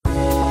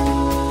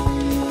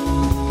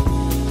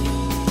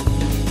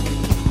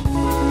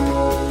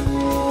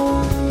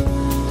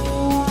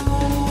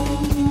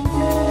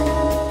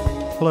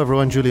Hello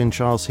everyone, Julian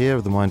Charles here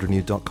of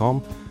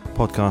themindrenewed.com,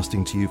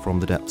 podcasting to you from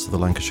the depths of the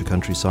Lancashire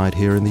countryside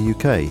here in the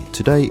UK.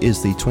 Today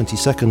is the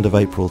 22nd of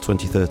April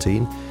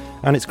 2013,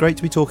 and it's great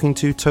to be talking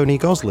to Tony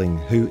Gosling,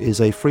 who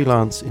is a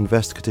freelance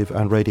investigative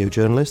and radio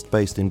journalist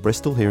based in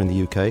Bristol here in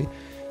the UK,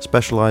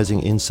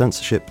 specialising in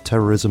censorship,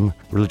 terrorism,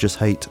 religious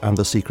hate and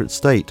the secret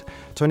state.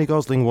 Tony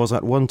Gosling was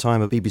at one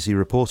time a BBC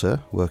reporter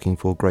working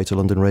for Greater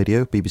London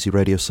Radio, BBC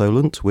Radio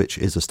Solent, which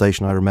is a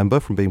station I remember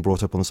from being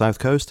brought up on the south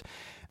coast,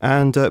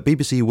 and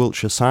BBC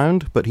Wiltshire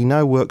Sound, but he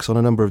now works on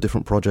a number of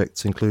different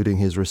projects, including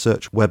his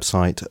research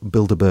website,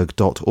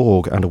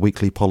 Bilderberg.org, and a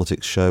weekly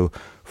politics show,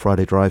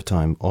 Friday Drive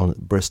Time, on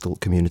Bristol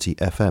Community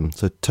FM.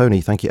 So, Tony,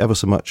 thank you ever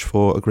so much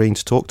for agreeing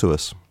to talk to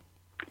us.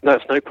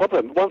 That's no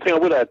problem. One thing I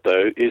would add,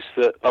 though, is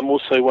that I'm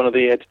also one of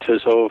the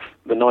editors of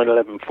the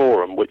 9/11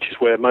 Forum, which is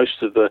where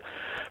most of the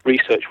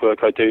research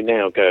work I do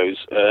now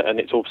goes, and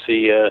it's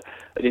obviously an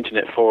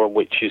internet forum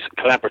which is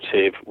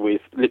collaborative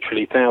with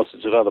literally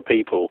thousands of other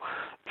people.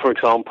 For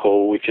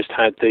example, we've just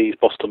had these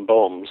Boston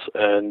bombs,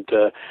 and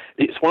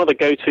it's one of the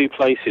go-to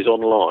places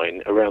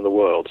online around the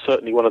world,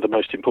 certainly one of the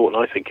most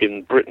important, I think,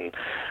 in Britain.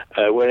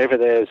 Wherever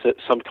there's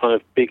some kind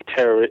of big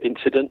terror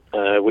incident,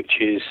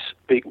 which is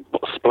big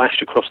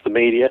splashed across the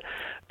media,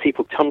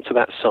 people come to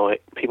that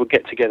site, people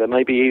get together.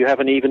 Maybe you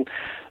haven't even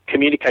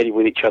communicated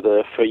with each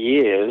other for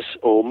years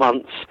or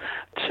months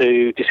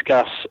to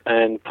discuss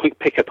and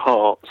pick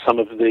apart some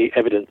of the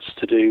evidence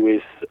to do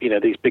with,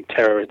 these big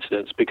terror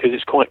incidents, because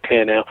it's quite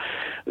clear now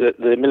that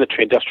the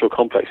military-industrial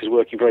complex is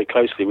working very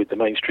closely with the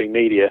mainstream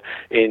media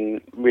in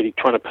really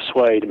trying to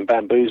persuade and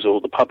bamboozle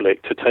the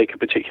public to take a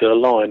particular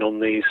line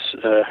on these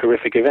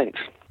horrific events.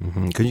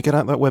 Mm-hmm. Can you get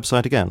out that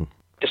website again?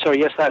 Sorry,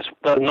 yes, that's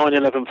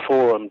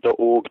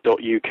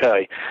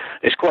 911forum.org.uk.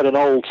 It's quite an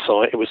old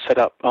site. It was set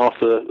up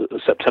after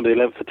the September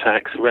 11th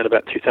attacks around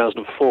about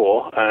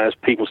 2004 as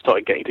people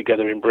started getting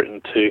together in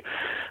Britain to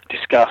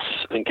discuss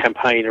and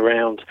campaign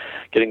around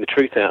getting the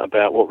truth out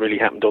about what really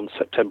happened on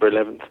September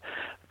 11th.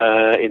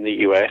 In the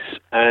US,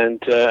 and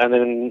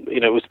then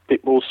it was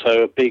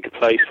also a big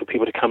place for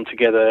people to come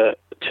together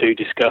to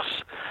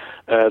discuss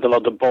the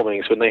London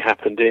bombings when they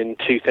happened in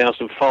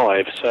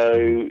 2005.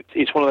 So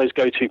it's one of those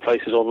go-to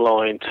places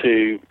online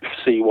to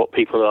see what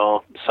people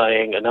are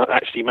saying, and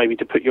actually maybe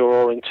to put your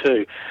oar in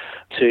too,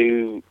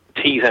 to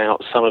tease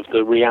out some of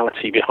the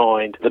reality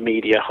behind the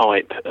media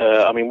hype.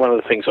 One of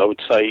the things I would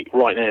say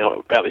right now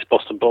about this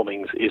Boston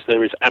bombings is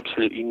there is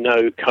absolutely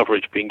no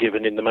coverage being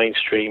given in the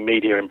mainstream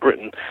media in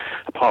Britain,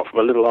 apart from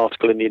a little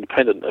article in The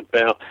Independent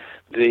about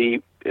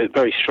the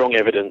very strong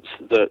evidence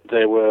that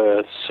there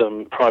were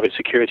some private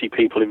security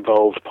people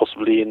involved,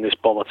 possibly in this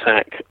bomb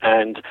attack,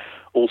 and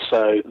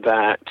also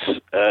that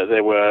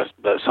there were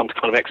some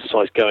kind of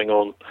exercise going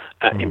on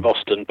in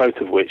Boston, both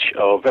of which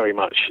are very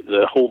much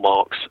the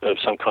hallmarks of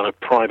some kind of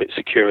private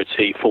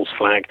security false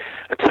flag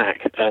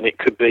attack. And it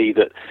could be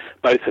that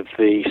both of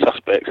the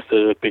suspects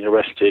that have been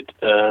arrested,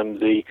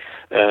 the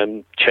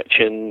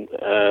Chechen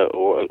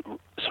or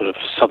sort of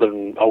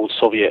southern old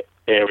Soviet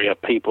area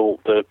people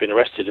that have been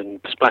arrested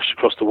and splashed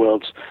across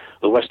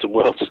the Western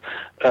world's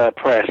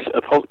press,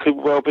 could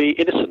well be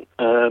innocent.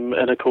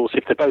 And of course,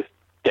 if they're both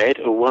dead,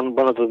 or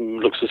one of them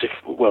looks as if,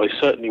 well,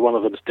 certainly one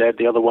of them's dead,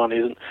 the other one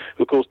isn't.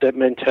 Of course, dead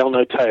men tell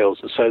no tales,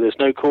 and so there's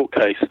no court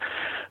case.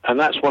 And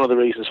that's one of the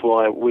reasons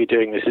why we're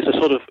doing this. It's a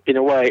sort of, in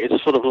a way, it's a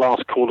sort of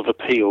last call of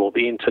appeal.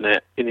 The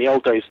internet, in the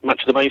old days,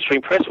 much of the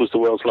mainstream press was the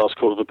world's last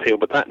call of appeal,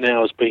 but that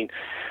now has been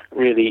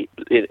really,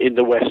 in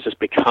the West, has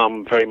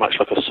become very much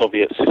like a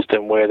Soviet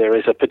system where there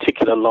is a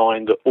particular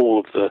line that all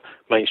of the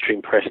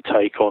mainstream press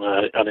take on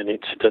an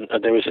incident,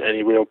 and there isn't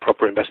any real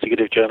proper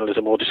investigative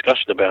journalism or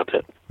discussion about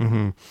it.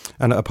 Mm-hmm.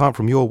 And apart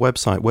from your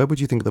website, where would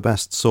you think the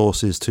best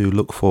source is to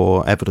look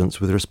for evidence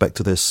with respect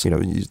to this?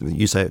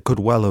 You say it could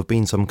well have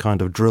been some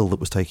kind of drill that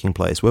was taking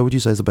place. Where would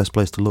you say is the best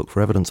place to look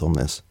for evidence on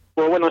this?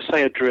 Well, when I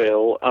say a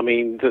drill, I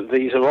mean that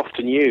these are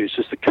often used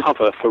as the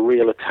cover for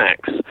real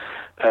attacks,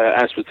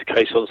 as was the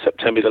case on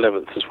September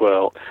 11th as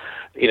well.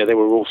 There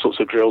were all sorts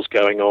of drills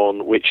going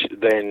on which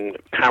then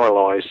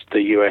paralysed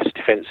the US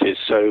defences.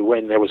 So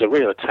when there was a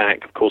real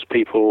attack, of course,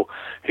 people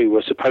who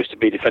were supposed to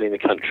be defending the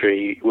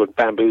country were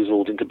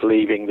bamboozled into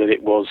believing that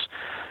it was,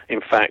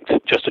 in fact,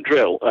 just a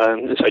drill,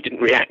 and so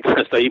didn't react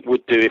as they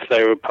would do if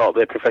they were part of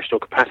their professional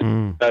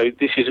capacity. So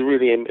this is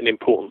really an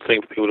important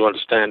thing for people to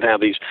understand how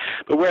these...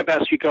 But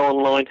whereabouts you go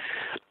online,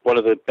 one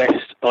of the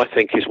best, I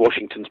think, is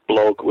Washington's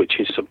blog, which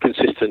is some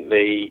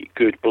consistently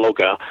good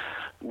blogger,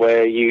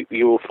 where you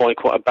will find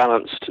quite a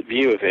balanced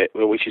view of it,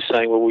 which is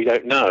saying, well, we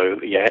don't know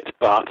yet,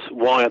 but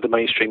why are the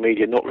mainstream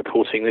media not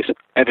reporting this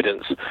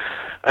evidence?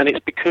 And it's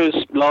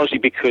largely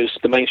because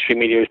the mainstream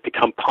media has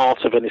become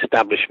part of an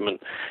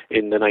establishment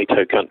in the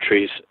NATO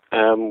countries,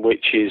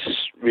 which is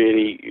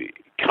really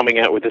coming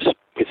out with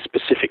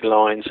specific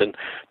lines and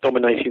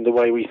dominating the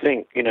way we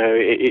think.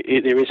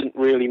 There isn't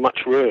really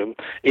much room,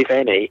 if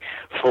any,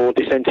 for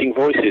dissenting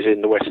voices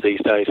in the West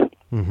these days.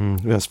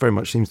 Mm-hmm. Yes, very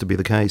much seems to be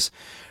the case.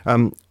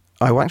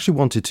 I actually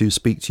wanted to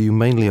speak to you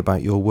mainly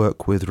about your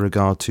work with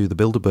regard to the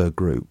Bilderberg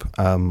Group,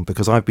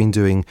 because I've been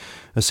doing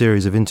a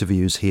series of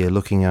interviews here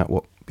looking at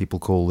what people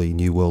call the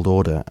New World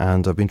Order,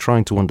 and I've been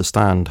trying to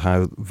understand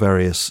how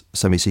various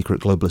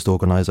semi-secret globalist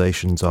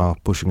organisations are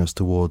pushing us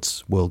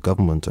towards world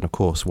government. And of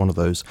course, one of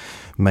those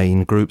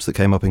main groups that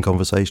came up in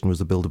conversation was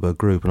the Bilderberg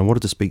Group. And I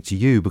wanted to speak to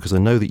you because I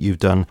know that you've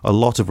done a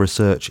lot of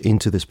research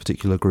into this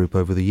particular group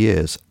over the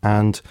years.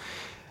 And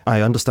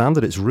I understand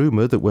that it's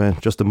rumoured that we're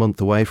just a month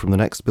away from the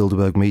next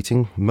Bilderberg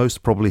meeting,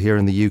 most probably here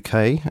in the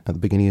UK at the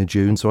beginning of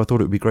June, so I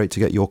thought it would be great to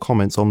get your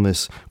comments on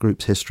this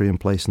group's history and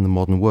place in the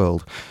modern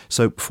world.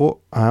 So before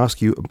I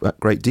ask you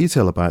great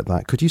detail about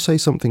that, could you say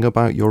something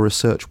about your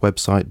research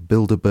website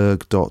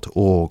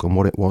bilderberg.org and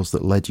what it was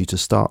that led you to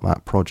start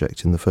that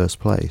project in the first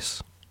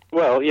place?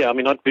 Well, yeah, I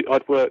mean,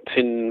 I'd worked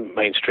in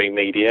mainstream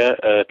media,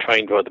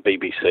 trained by the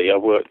BBC.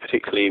 I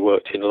particularly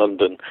worked in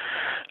London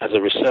as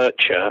a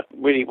researcher,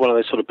 really one of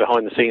those sort of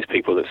behind-the-scenes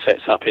people that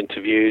sets up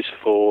interviews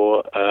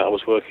for, I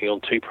was working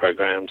on two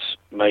programmes,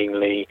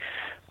 mainly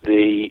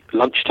the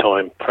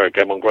lunchtime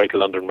programme on Greater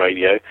London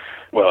Radio.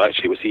 Well,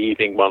 actually, it was the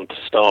evening one to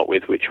start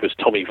with, which was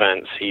Tommy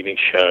Vance's evening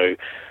show.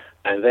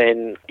 And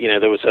then,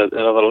 there was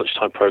another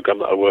lunchtime programme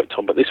that I worked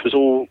on, but this was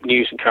all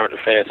news and current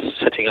affairs,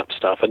 setting up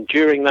stuff. And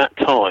during that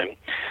time,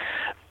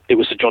 it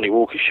was the Johnny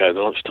Walker show,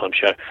 the lunchtime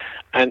show.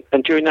 And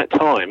during that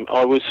time,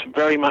 I was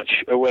very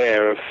much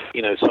aware of,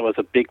 some of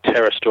the big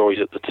terror stories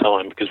at the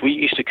time, because we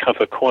used to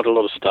cover quite a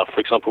lot of stuff. For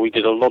example, we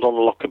did a lot on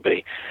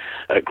Lockerbie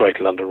at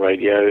Greater London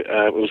Radio.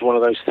 It was one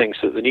of those things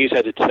that the news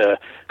editor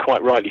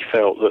quite rightly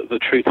felt that the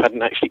truth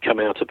hadn't actually come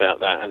out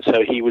about that. And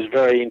so he was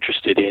very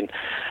interested in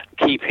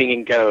keeping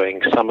and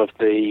going some of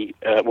the,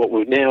 what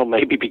would now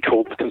maybe be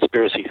called the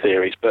conspiracy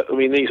theories. But, I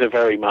mean, these are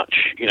very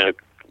much,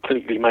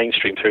 clinically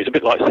mainstream theories, a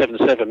bit like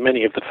 7/7.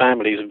 Many of the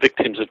families and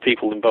victims of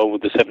people involved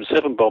with the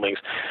 7/7 bombings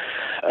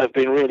have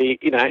been really,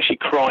 actually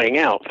crying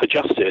out for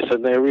justice,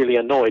 and they're really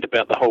annoyed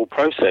about the whole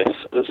process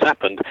that's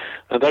happened.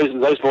 And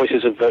those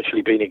voices have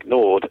virtually been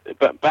ignored.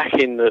 But back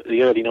in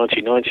the early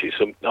 1990s,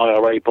 some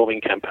IRA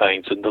bombing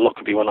campaigns, and the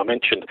Lockerbie one I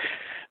mentioned,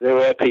 there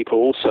were people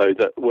also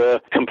that were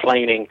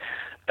complaining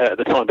at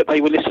the time, but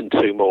they were listened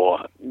to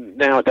more.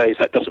 Nowadays,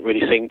 that doesn't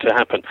really seem to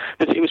happen.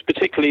 But it was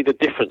particularly the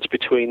difference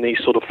between these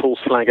sort of false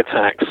flag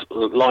attacks,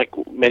 like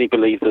many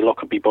believe the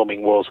Lockerbie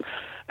bombing was,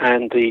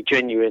 and the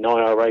genuine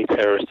IRA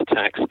terrorist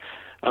attacks.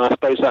 And I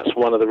suppose that's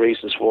one of the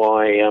reasons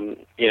why,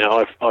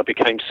 I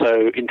became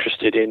so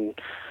interested in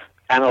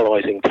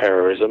analysing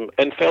terrorism,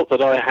 and felt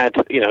that I had,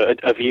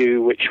 a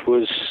view which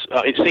was,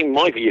 it seemed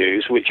my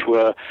views, which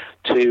were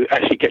to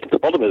actually get to the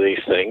bottom of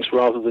these things,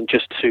 rather than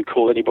just to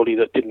call anybody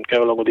that didn't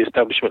go along with the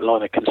establishment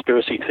line a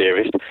conspiracy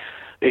theorist.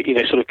 It,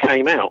 sort of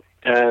came out.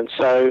 And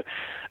so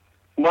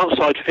once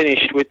I'd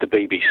finished with the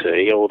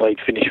BBC, or they'd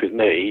finished with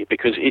me,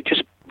 because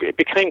it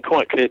became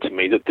quite clear to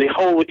me that the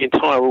whole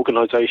entire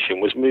organisation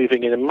was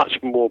moving in a much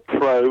more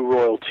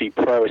pro-royalty,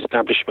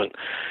 pro-establishment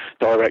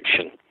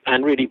direction,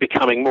 and really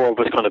becoming more of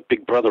a kind of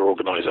Big Brother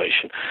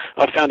organisation.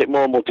 I found it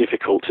more and more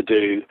difficult to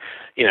do,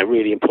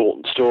 really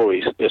important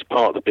stories as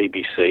part of the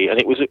BBC, and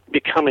it was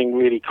becoming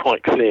really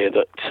quite clear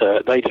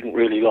that they didn't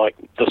really like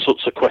the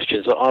sorts of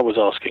questions that I was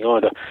asking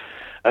either.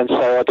 And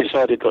so I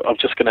decided that I'm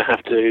just going to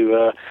have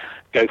to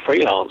go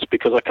freelance,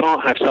 because I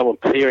can't have someone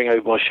peering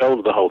over my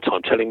shoulder the whole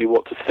time telling me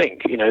what to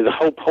think. The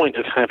whole point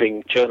of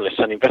having journalists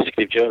and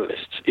investigative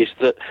journalists is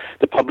that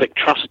the public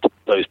trust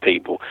those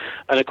people.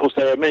 And of course,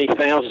 there are many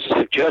thousands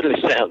of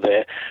journalists out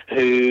there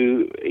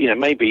who,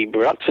 maybe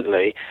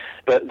reluctantly,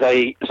 but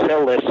they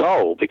sell their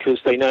soul, because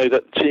they know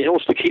that in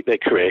order to keep their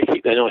career,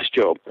 keep their nice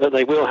job, that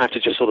they will have to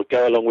just sort of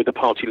go along with the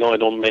party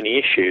line on many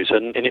issues.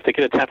 And if they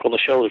get a tap on the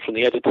shoulder from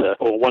the editor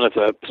or one of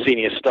the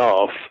senior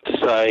staff to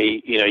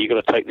say, you've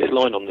got to take this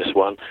line on this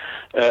one,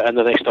 and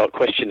then they start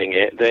questioning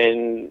it,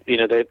 then,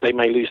 they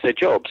may lose their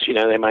jobs,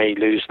 they may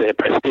lose their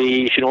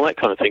prestige and all that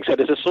kind of thing. So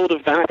there's a sort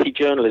of vanity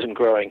journalism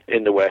growing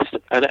in the West.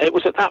 And it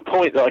was at that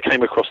point that I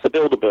came across the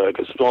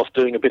Bilderbergers whilst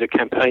doing a bit of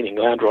campaigning,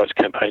 land rights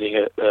campaigning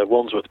at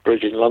Wandsworth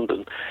Bridge in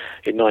London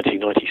in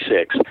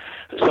 1996.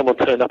 And someone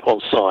turned up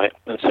on site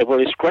and said, well,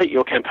 it's great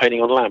you're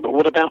campaigning on land, but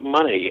what about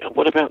money? And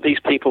what about these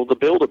people, the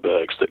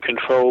Bilderbergs, that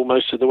control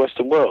most of the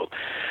Western world?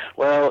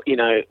 Well,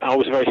 I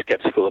was very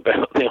sceptical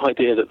about the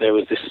idea that there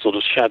was this sort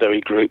of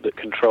shadowy group that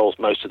controls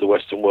most of the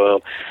Western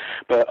world.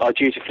 But I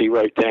dutifully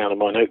wrote down in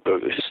my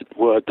notebook this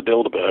word, the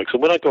Bilderbergs.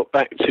 And when I got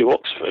back to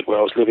Oxford, where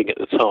I was living at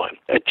the time,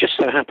 it just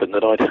so happened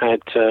that I'd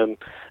had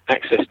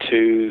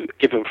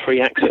given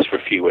free access for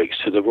a few weeks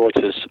to the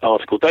Reuters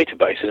article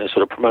database in a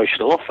sort of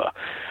promotional offer.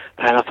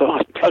 And I thought,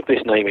 I'd plug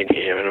this name in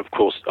here, and of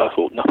course I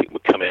thought nothing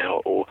would come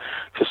out, or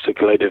just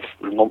a load of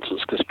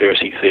nonsense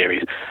conspiracy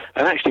theories.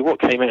 And actually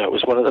what came out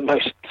was one of the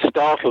most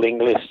startling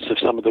lists of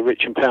some of the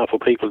rich and powerful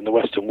people in the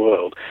Western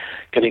world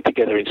getting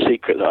together in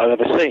secret that I've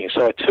ever seen.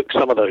 So I took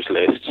some of those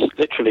lists,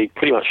 literally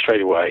pretty much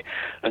straight away,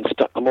 and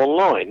stuck them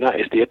online. That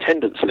is the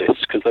attendance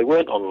lists, because they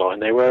weren't online.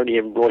 They were only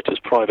in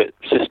Reuters' private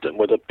system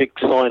with a big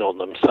sign line on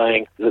them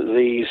saying that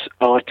these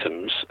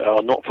items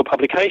are not for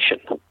publication,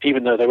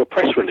 even though they were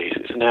press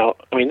releases. Now,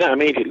 I mean, that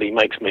immediately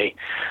makes me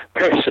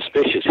very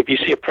suspicious. If you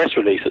see a press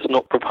release that's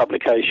not for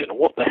publication,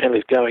 what the hell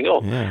is going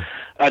on? Yeah.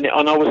 And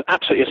I was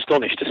absolutely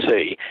astonished to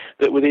see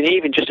that within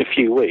even just a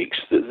few weeks,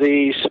 that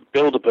these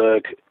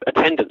Bilderberg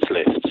attendance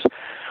lists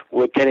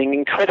were getting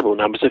incredible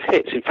numbers of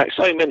hits. In fact,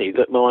 so many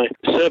that my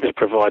service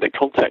provider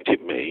contacted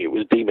me, it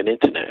was Demon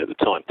Internet at the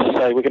time, to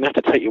say, we're going to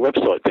have to take your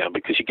website down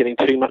because you're getting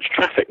too much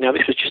traffic. Now,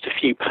 this was just a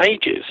few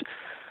pages.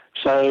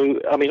 So,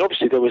 I mean,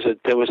 obviously there was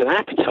an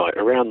appetite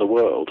around the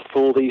world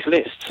for these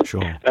lists.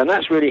 Sure. And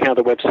that's really how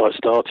the website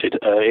started.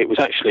 It was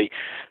actually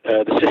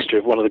the sister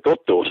of one of the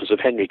goddaughters of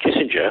Henry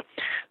Kissinger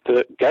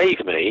that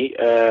gave me,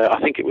 I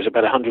think it was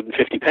about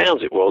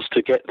 £150 it was,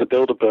 to get the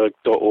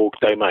Bilderberg.org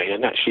domain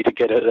and actually to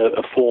get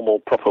a formal,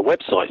 proper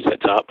website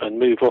set up and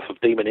move off of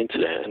Demon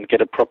Internet and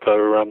get a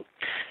proper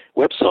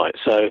website.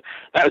 So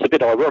that was a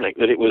bit ironic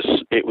that it was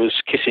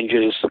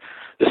Kissinger's,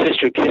 the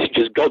sister of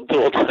Kissinger's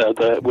goddaughter,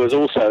 that was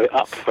also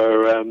up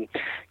for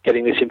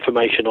getting this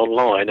information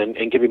online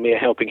and giving me a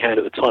helping hand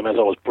at the time as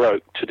I was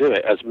broke to do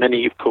it. As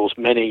many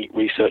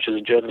researchers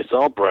and journalists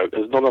are broke.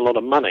 There's not a lot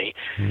of money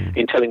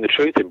in telling the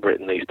truth in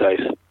Britain these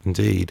days.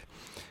 Indeed.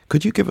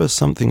 Could you give us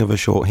something of a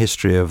short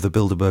history of the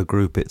Bilderberg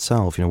Group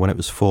itself? You know, when it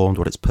was formed,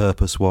 what its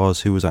purpose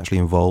was, who was actually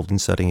involved in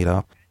setting it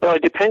up? Well,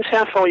 it depends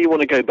how far you want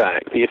to go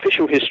back. The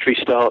official history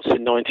starts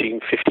in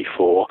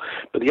 1954,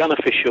 but the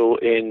unofficial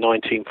in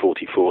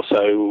 1944.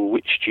 So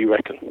which do you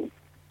reckon?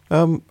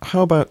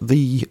 How about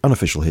the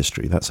unofficial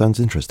history? That sounds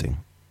interesting.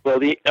 Well,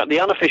 the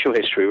unofficial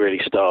history really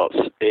starts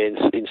in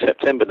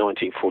September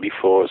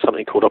 1944 as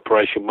something called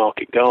Operation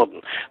Market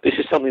Garden. This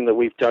is something that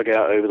we've dug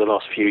out over the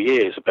last few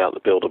years about the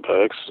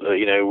Bilderbergs,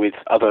 with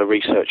other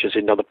researchers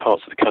in other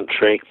parts of the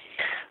country.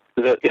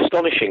 That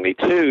astonishingly,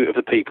 two of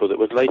the people that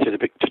were later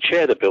to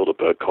chair the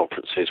Bilderberg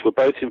conferences were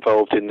both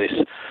involved in this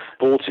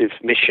abortive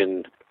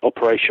mission,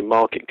 Operation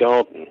Market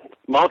Garden.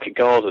 Market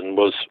Garden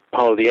was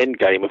part of the end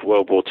game of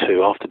World War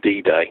II after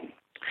D-Day.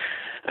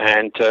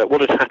 And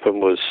what had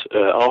happened was,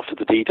 after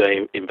the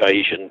D-Day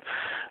invasion,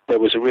 there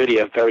was really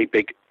a very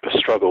big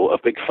struggle, a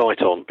big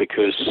fight on,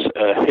 because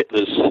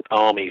Hitler's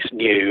armies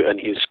knew and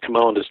his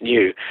commanders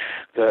knew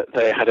that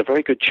they had a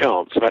very good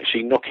chance of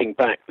actually knocking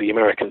back the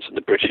Americans and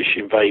the British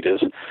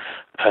invaders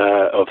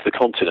of the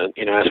continent,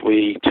 as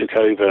we took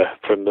over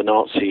from the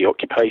Nazi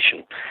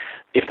occupation.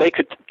 If they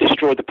could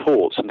destroy the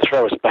ports and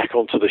throw us back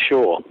onto the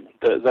shore,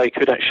 that they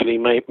could actually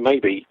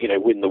maybe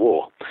win the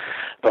war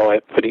by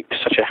putting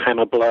such a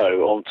hammer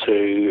blow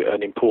onto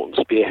an important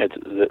spearhead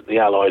that the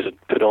Allies had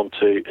put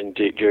onto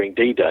during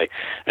D-Day.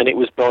 And it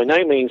was by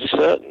no means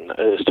certain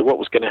as to what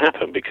was going to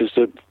happen, because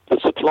the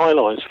supply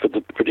lines for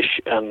the British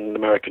and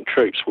American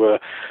troops were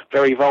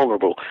very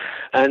vulnerable.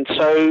 And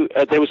so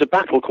there was a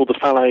battle called the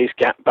Falaise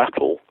Gap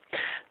Battle,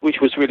 which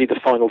was really the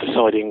final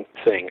deciding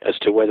thing as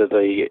to whether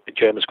the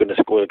Germans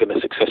were going to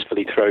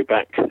successfully throw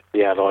back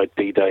the Allied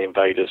D-Day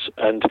invaders.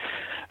 And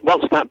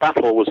once that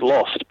battle was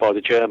lost by the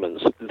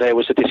Germans, there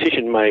was a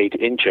decision made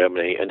in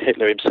Germany, and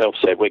Hitler himself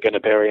said, we're going to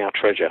bury our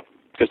treasure,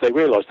 because they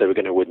realised they were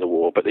going to win the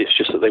war, but it's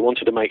just that they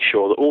wanted to make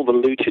sure that all the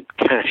looted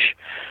cash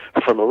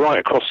from right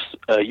across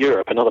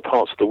Europe and other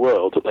parts of the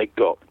world that they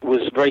got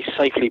was very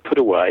safely put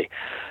away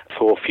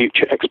for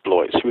future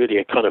exploits, really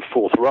a kind of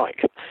Fourth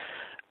Reich.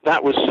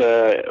 That was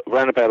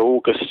around about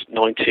August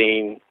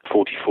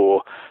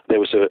 1944. There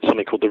was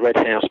something called the Red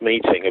House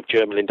meeting of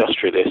German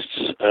industrialists,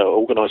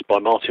 organised by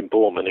Martin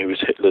Bormann, who was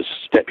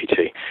Hitler's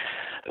deputy.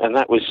 And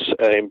that was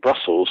in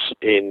Brussels,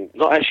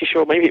 not actually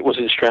sure, maybe it was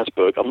in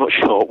Strasbourg, I'm not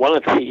sure, one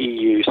of the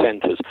EU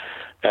centres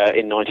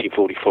in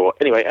 1944.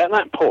 Anyway, at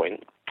that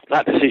point,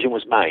 that decision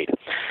was made.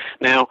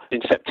 Now, in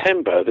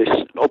September, this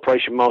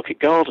Operation Market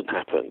Garden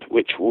happened,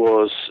 which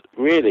was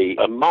really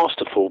a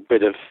masterful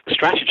bit of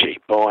strategy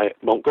by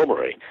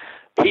Montgomery.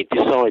 He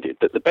decided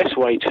that the best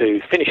way to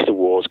finish the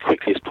war as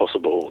quickly as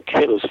possible,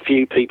 kill as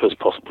few people as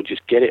possible,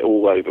 just get it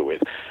all over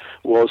with,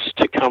 was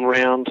to come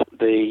round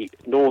the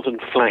northern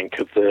flank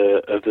of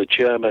the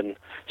German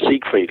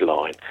Siegfried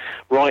line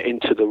right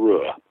into the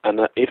Ruhr, and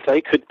that if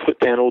they could put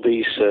down all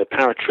these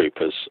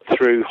paratroopers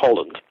through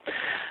Holland.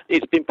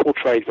 It's been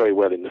portrayed very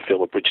well in the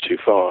film A Bridge Too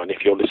Far, and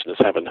if your listeners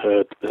haven't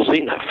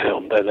seen that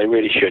film, then they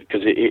really should,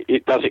 because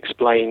it does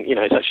explain,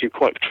 it's actually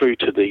quite true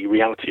to the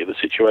reality of the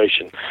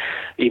situation,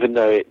 even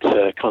though it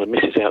kind of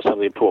misses out some of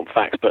the important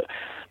facts. But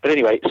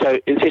anyway, so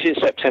this is in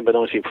September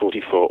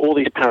 1944. All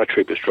these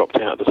paratroopers dropped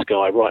out of the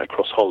sky right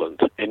across Holland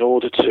in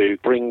order to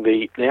bring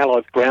the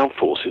Allied ground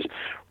forces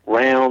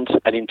round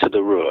and into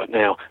the Ruhr.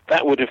 Now,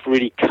 that would have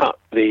really cut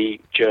the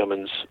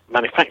Germans'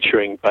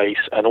 manufacturing base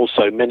and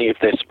also many of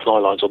their supply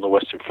lines on the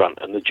Western Front,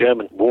 and the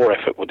German war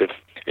effort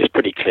it's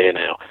pretty clear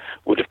now,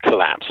 would have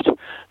collapsed.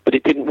 But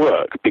it didn't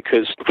work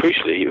because,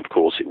 crucially, of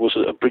course, it was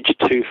a bridge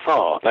too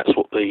far. That's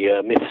what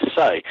the myths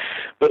say.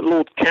 But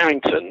Lord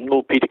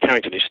Peter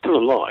Carrington, who's still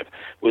alive,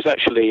 was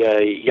actually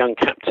a young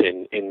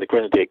captain in the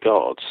Grenadier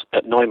Guards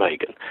at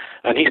Nijmegen,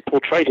 and he's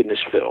portrayed in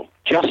this film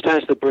just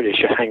as the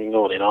British are hanging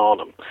on in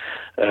Arnhem,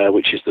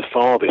 which is the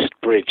farthest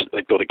bridge that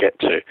they've got to get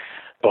to.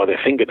 by their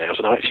fingernails.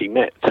 And I actually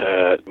met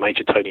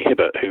Major Tony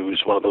Hibbert, who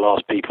was one of the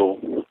last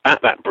people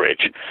at that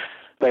bridge.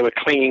 They were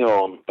clinging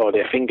on by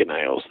their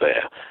fingernails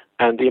there.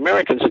 And the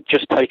Americans had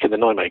just taken the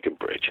Nijmegen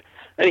Bridge.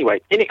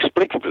 Anyway,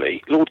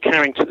 inexplicably, Lord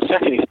Carrington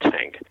sat in his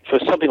tank for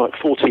something like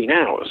 14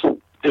 hours,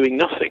 doing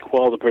nothing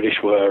while the British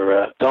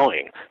were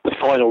dying. The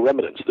final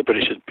remnants of the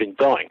British had been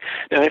dying.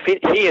 Now, if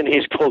he and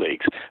his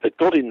colleagues had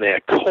got in their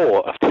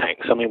core of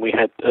tanks, I mean, we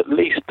had at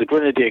least the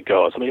Grenadier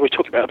Guards. I mean, we're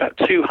talking about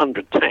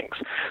 200 tanks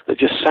that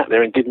just sat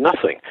there and did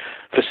nothing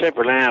for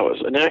several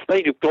hours. And now, if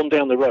they'd have gone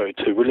down the road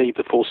to relieve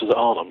the forces at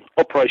Arnhem,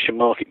 Operation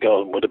Market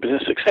Garden would have been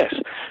a success.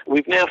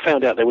 We've now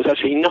found out there was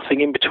actually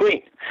nothing in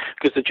between,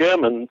 because the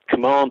German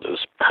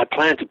commanders had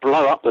planned to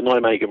blow up the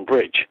Nijmegen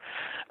Bridge.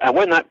 And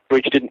when that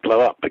bridge didn't blow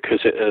up because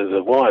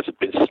the wires had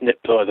been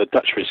snipped by the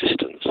Dutch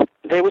resistance,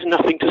 there was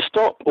nothing to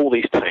stop all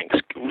these tanks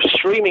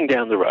streaming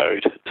down the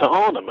road to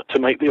Arnhem to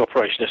make the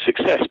operation a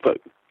success.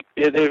 But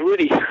there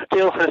really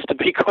still has to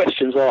be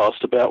questions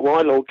asked about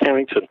why Lord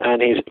Carrington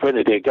and his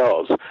Grenadier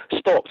Guards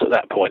stopped at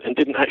that point and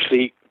didn't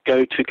actually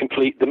go to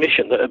complete the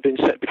mission that had been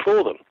set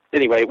before them.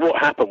 Anyway,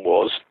 what happened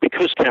was,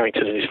 because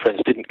Carrington and his friends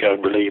didn't go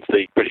and relieve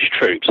the British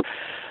troops,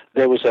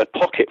 there was a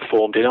pocket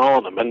formed in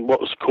Arnhem, and what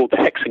was called the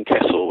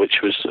Hexenkessel, which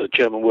was a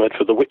German word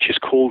for the witch's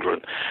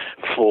cauldron,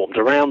 formed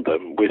around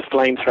them with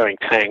flame-throwing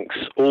tanks,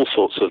 all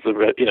sorts of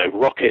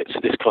rockets,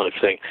 this kind of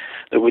thing,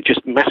 that were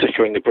just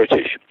massacring the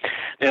British.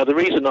 Now, the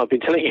reason I've been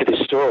telling you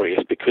this story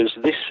is because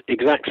this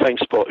exact same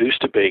spot,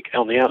 Oosterbeek,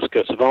 on the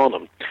outskirts of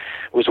Arnhem,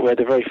 was where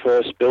the very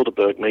first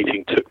Bilderberg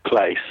meeting took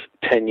place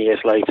 10 years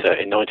later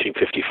in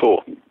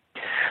 1954.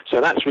 So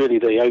that's really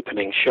the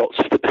opening shots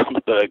of the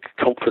Bilderberg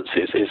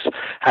conferences,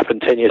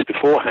 happened 10 years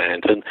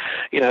beforehand. And,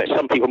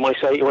 some people might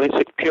say, well, it's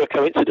a pure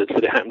coincidence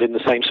that it happened in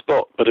the same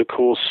spot. But, of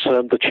course,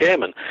 the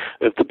chairman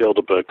of the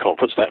Bilderberg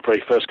conference, that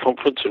very first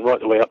conference, and right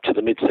the way up to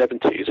the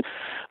mid-70s,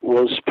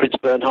 was Prince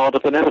Bernhard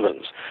of the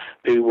Netherlands,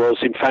 who was,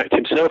 in fact,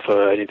 himself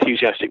an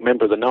enthusiastic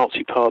member of the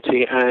Nazi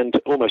Party,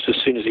 and almost as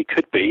soon as he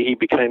could be, he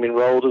became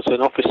enrolled as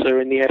an officer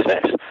in the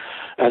SS.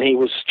 And he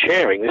was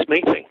chairing this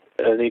meeting.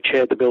 And he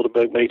chaired the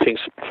Bilderberg meetings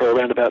for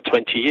around about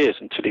 20 years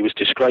until he was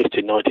disgraced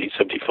in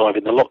 1975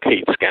 in the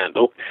Lockheed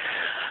scandal.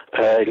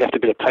 He left a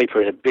bit of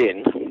paper in a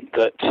bin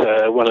that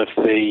one of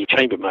the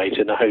chambermaids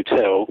in the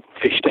hotel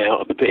fished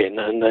out of the bin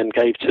and then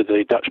gave to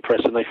the Dutch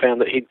press, and they found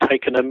that he'd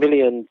taken $1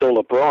 million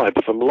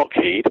bribe from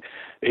Lockheed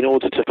in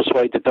order to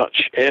persuade the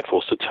Dutch Air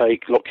Force to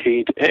take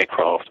Lockheed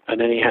aircraft,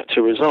 and then he had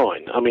to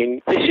resign. I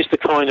mean, this is the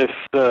kind of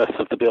birth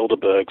of the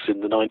Bilderbergs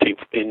in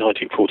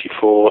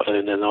 1944 and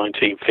in the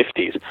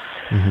 1950s.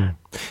 Mm-hmm.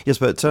 Yes,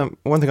 but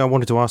one thing I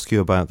wanted to ask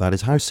you about that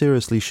is, how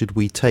seriously should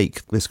we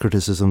take this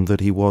criticism that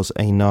he was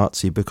a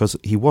Nazi? Because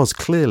he was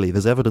clearly,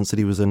 there's evidence that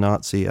he was a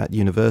Nazi at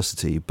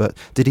university, but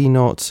did he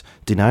not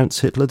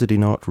denounce Hitler? Did he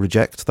not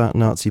reject that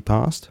Nazi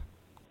past?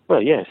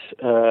 Well, yes,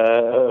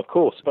 of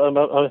course. But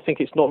I think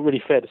it's not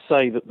really fair to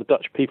say that the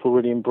Dutch people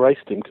really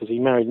embraced him, because he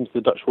married into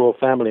the Dutch royal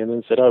family and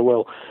then said, oh,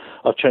 well,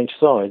 I've changed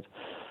sides.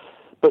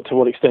 But to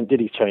what extent did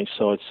he change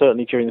sides?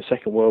 Certainly during the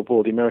Second World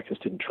War, the Americans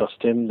didn't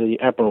trust him. The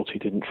Admiralty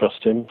didn't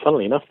trust him.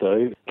 Funnily enough,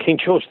 though, King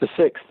George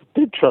VI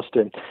did trust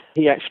him.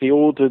 He actually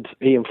ordered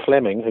Ian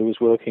Fleming, who was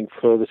working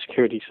for the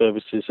security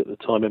services at the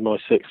time,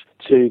 MI6,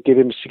 to give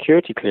him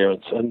security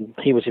clearance. And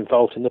he was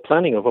involved in the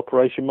planning of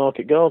Operation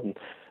Market Garden.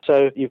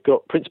 So you've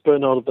got Prince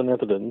Bernhard of the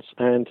Netherlands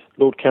and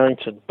Lord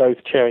Carrington both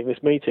chairing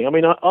this meeting. I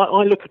mean,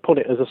 I look upon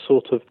it as a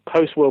sort of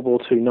post-World War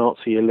II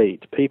Nazi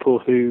elite, people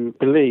who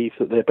believe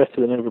that they're better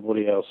than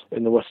everybody else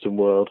in the Western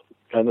world,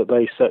 and that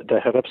they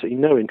have absolutely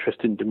no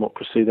interest in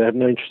democracy, they have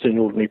no interest in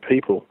ordinary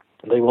people.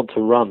 They want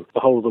to run the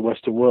whole of the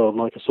Western world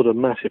like a sort of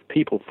massive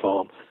people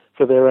farm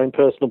for their own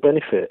personal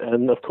benefit.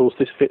 And, of course,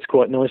 this fits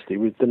quite nicely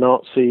with the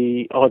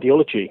Nazi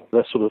ideology,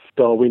 that sort of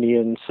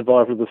Darwinian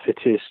survival of the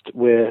fittest,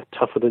 we're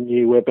tougher than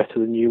you, we're better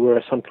than you,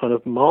 we're some kind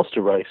of master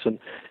race. And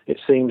it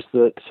seems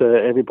that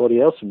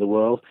everybody else in the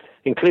world,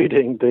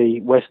 including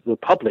the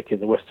public in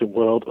the Western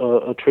world,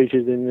 are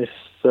treated in this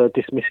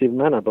dismissive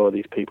manner by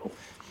these people.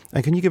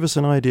 And can you give us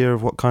an idea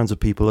of what kinds of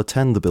people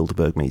attend the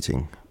Bilderberg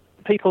meeting?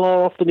 People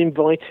are often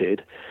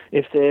invited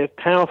if they're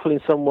powerful in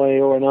some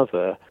way or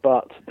another,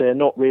 but they're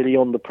not really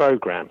on the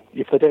programme.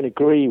 If they don't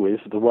agree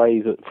with the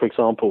way that, for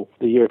example,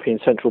 the European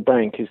Central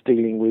Bank is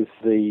dealing with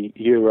the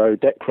euro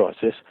debt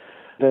crisis,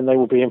 then they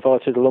will be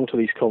invited along to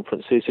these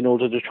conferences in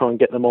order to try and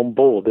get them on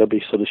board. They'll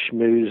be sort of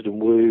schmoozed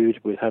and wooed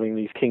with having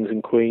these kings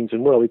and queens,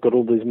 and, well, we've got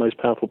all these most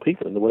powerful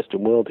people in the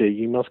Western world here,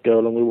 you must go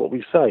along with what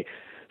we say.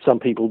 Some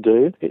people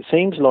do. It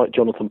seems like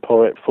Jonathan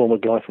Porritt, former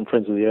guy from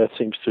Friends of the Earth,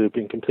 seems to have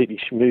been completely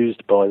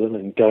schmoozed by them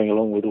and going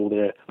along with all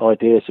their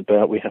ideas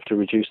about we have to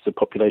reduce the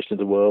population of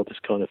the world, this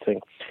kind of thing.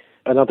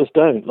 And others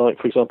don't, like,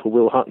 for example,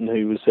 Will Hutton,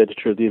 who was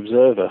editor of The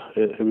Observer,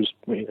 who was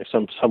in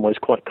some ways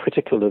quite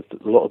critical of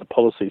a lot of the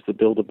policies the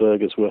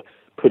Bilderbergers were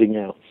putting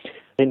out.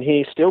 And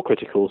he's still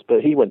critical, but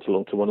he went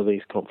along to one of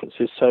these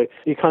conferences. So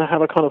you kind of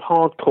have a kind of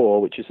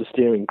hardcore, which is the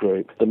steering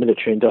group, the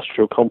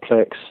military-industrial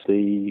complex,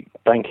 the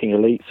banking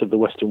elites of the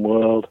Western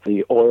world,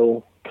 the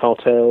oil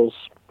cartels,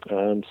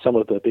 some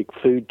of the big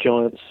food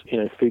giants,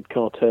 food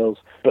cartels.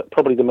 But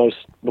probably the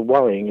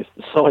worrying is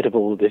the side of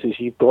all of this is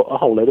you've got a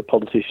whole load of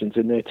politicians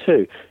in there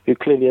too, who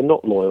clearly are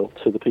not loyal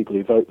to the people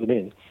who vote them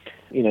in.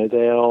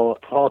 They are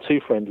far too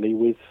friendly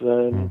with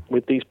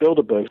these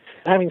Bilderbergs.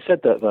 Having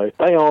said that, though,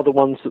 they are the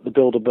ones that the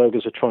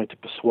Bilderbergers are trying to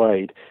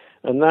persuade.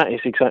 And that is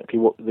exactly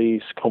what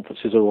these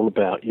conferences are all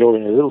about. You're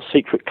in a little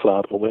secret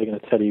club, and we're going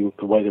to tell you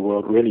the way the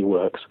world really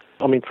works.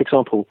 I mean, for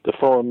example, the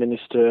foreign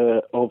minister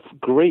of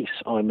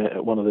Greece I met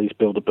at one of these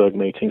Bilderberg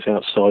meetings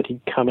outside.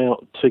 He'd come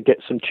out to get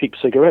some cheap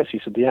cigarettes.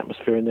 He said the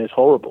atmosphere in there is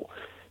horrible.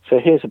 So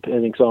here's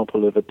an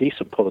example of a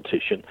decent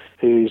politician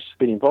who's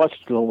been invited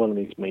along one of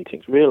these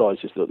meetings,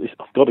 realises that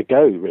I've got to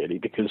go, really,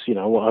 because,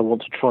 I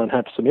want to try and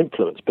have some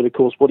influence. But, of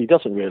course, what he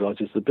doesn't realise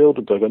is the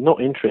Bilderberg are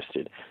not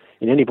interested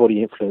in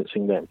anybody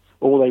influencing them.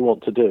 All they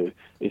want to do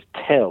is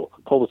tell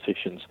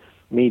politicians,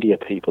 media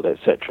people,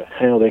 etc.,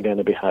 how they're going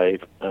to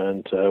behave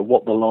and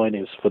what the line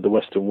is for the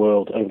Western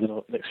world over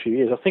the next few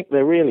years. I think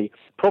they're really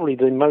probably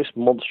the most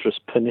monstrous,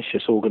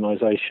 pernicious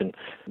organisation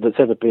that's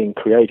ever been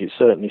created,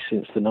 certainly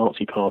since the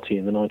Nazi Party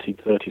in the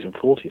 1930s and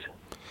 40s.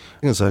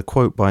 There's a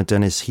quote by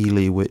Dennis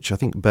Healy which I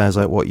think bears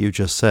out what you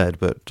just said,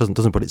 but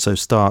doesn't put it so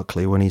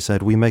starkly, when he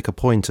said, "We make a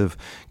point of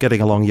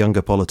getting along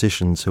younger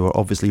politicians who are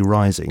obviously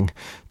rising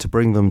to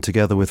bring them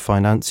together with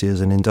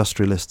financiers and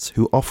industrialists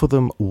who offer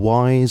them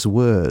wise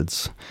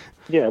words."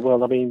 Yeah,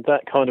 well, I mean,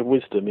 that kind of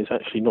wisdom is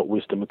actually not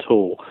wisdom at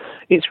all.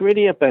 It's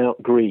really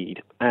about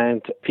greed.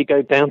 And if you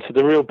go down to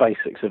the real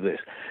basics of this,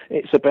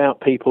 it's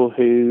about people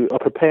who are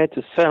prepared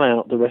to sell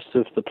out the rest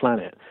of the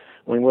planet.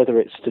 I mean, whether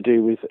it's to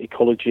do with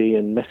ecology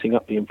and messing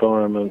up the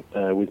environment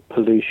with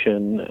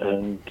pollution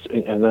and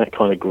that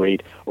kind of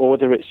greed, or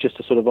whether it's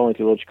just a sort of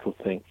ideological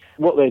thing.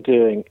 What they're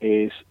doing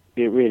is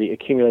really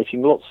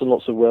accumulating lots and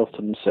lots of wealth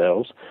to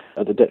themselves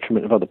at the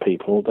detriment of other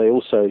people. They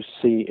also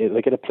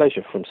they get a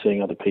pleasure from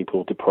seeing other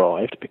people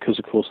deprived because,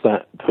 of course,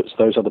 that puts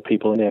those other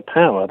people in their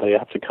power. They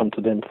have to come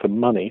to them for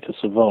money to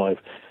survive.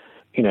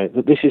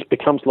 This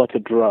becomes like a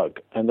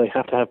drug, and they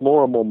have to have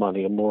more and more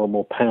money and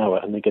more power,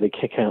 and they get a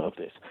kick out of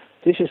this.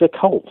 This is a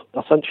cult,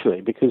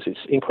 essentially, because it's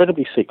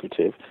incredibly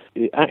secretive.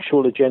 The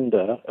actual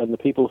agenda and the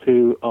people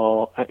who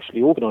are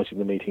actually organising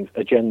the meeting's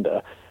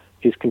agenda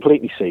is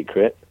completely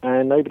secret,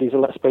 and nobody's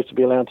supposed to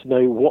be allowed to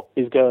know what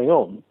is going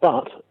on.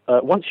 But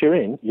once you're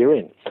in, you're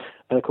in.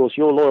 And, of course,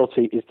 your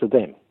loyalty is to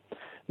them,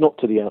 not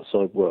to the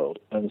outside world.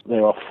 And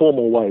there are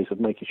formal ways of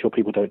making sure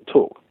people don't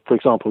talk. For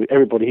example,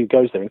 everybody who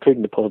goes there,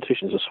 including the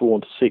politicians, are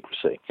sworn to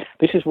secrecy.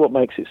 This is what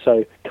makes it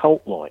so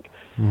cult-like.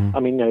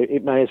 I mean,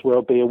 it may as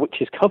well be a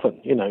witch's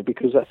coven,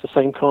 because that's the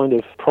same kind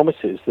of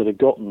promises that are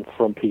gotten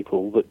from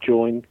people that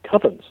join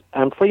covens.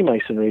 And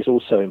Freemasonry is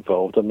also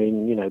involved. I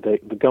mean,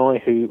 the guy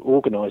who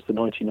organised the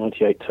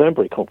 1998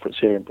 Turnberry Conference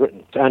here in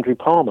Britain, Andrew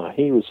Palmer,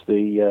 he was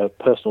the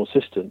personal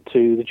assistant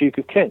to the Duke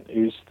of Kent,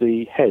 who's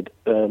the head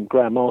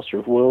Grand Master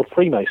of World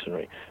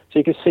Freemasonry. So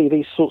you can see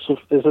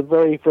there's a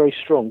very, very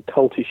strong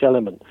cultish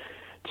element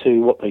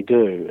to what they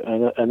do.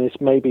 And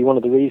this may be one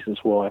of the reasons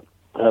why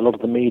a lot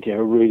of the media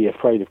are really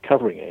afraid of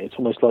covering it. It's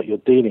almost like you're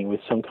dealing with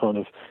some kind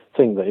of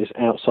thing that is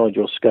outside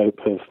your scope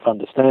of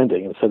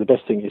understanding, and so the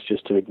best thing is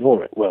just to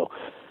ignore it. Well,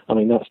 I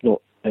mean, that's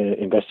not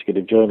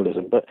investigative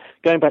journalism. But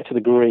going back to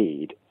the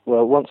greed,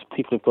 well, once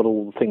people have got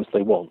all the things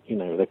they want,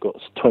 they've got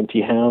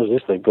 20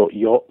 houses, they've got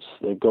yachts,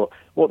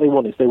 what they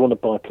want is they want to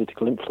buy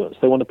political influence.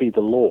 They want to be the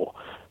law.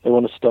 They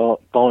want to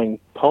start buying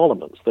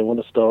parliaments. They want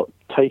to start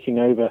taking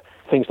over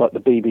things like the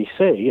BBC.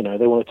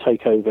 They want to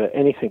take over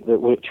anything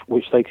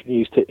which they can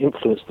use to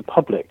influence the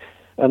public.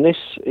 And this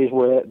is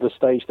where the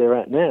stage they're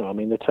at now. I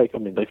mean,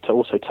 they've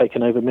also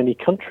taken over many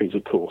countries,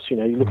 of course. You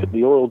look at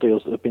the oil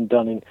deals that have been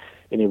done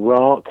in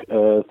Iraq,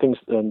 those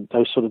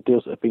sort of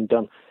deals that have been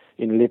done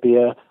in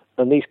Libya,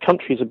 and these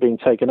countries are being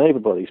taken over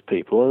by these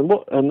people. And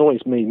what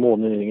annoys me more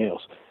than anything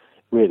else,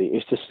 really,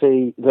 is to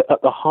see that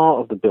at the heart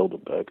of the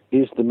Bilderberg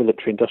is the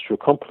military-industrial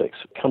complex.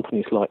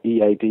 Companies like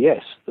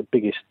EADS, the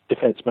biggest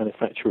defence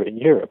manufacturer in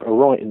Europe, are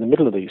right in the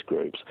middle of these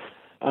groups.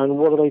 And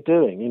what are they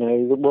doing?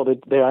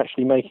 They're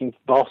actually making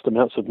vast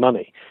amounts of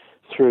money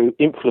through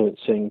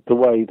influencing the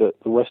way that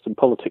the Western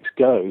politics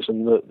goes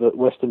and that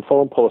Western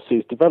foreign policy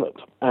is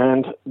developed.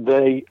 And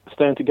they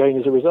stand to gain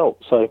as a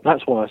result. So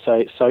that's why I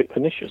say it's so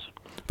pernicious.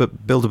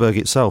 But Bilderberg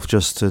itself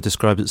just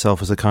describes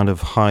itself as a kind of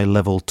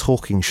high-level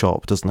talking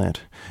shop, doesn't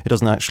it? It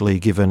doesn't actually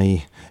give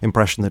any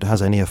impression that it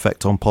has any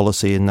effect on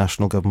policy in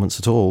national governments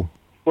at all.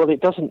 Well,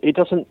 it doesn't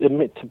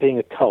admit to being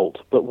a cult,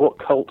 but what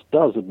cult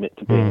does admit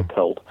to being a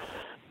cult?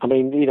 I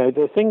mean,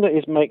 the thing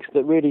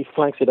that really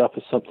flags it up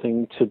as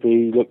something to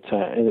be looked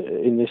at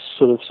in this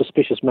sort of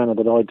suspicious manner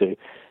that I do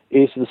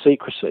is the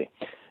secrecy.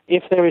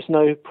 If there is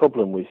no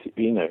problem with,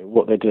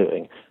 what they're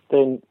doing,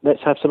 then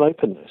let's have some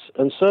openness.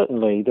 And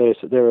certainly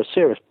there are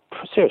serious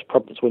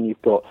problems when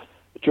you've got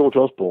George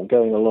Osborne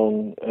going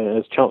along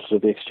as Chancellor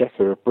of the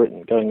Exchequer of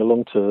Britain, going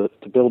along to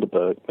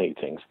Bilderberg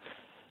meetings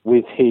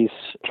with his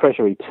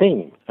Treasury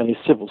team and his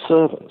civil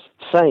servants,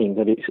 saying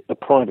that it's a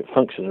private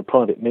function, a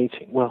private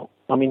meeting. Well,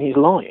 I mean, he's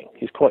lying.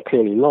 He's quite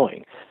clearly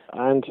lying.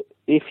 And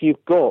if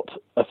you've got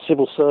a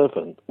civil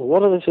servant,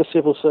 what is a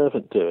civil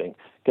servant doing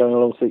going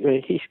along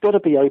to he's got to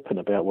be open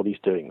about what he's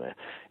doing there.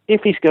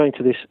 If he's going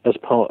to this as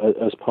part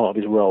of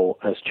his role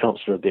as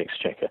Chancellor of the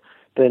Exchequer,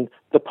 then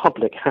the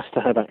public has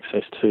to have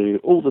access to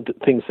all the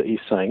things that he's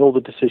saying, all the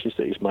decisions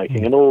that he's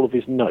making, and all of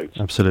his notes.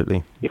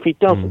 Absolutely. If he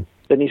doesn't,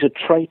 then he's a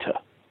traitor.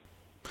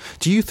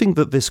 Do you think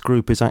that this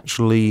group is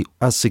actually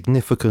as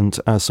significant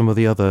as some of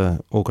the other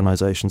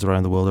organisations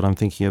around the world? And I'm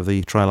thinking of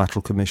the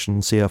Trilateral Commission,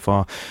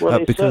 CFR.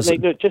 Well,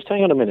 certainly, just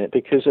hang on a minute,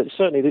 because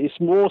it's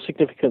more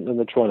significant than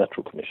the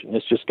Trilateral Commission.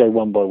 Let's just go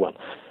one by one.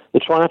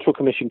 The Trilateral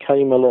Commission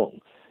came along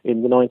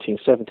in the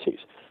 1970s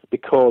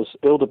because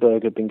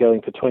Bilderberg had been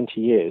going for 20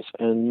 years,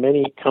 and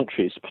many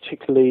countries,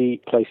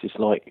 particularly places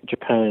like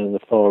Japan and the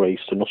Far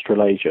East and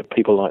Australasia,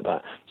 people like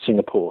that,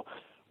 Singapore,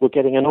 were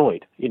getting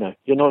annoyed. You're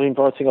not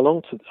inviting us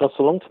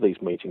along to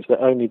these meetings.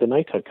 They're only the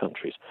NATO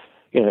countries.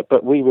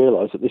 But we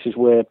realise that this is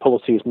where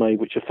policy is made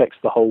which affects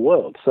the whole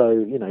world.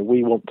 So,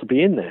 we want to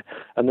be in there.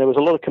 And there was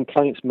a lot of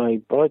complaints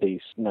made by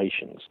these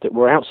nations that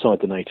were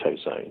outside the NATO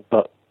zone,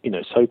 but,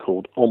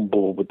 so-called on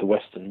board with the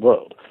Western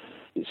world.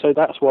 So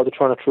that's why the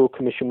Trilateral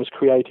Commission was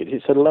created.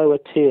 It's a lower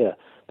tier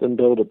than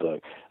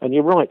Bilderberg. And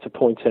you're right to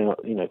point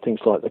out, things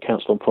like the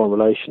Council on Foreign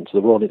Relations,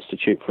 the Royal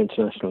Institute for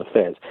International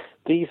Affairs.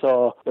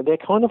 They're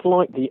kind of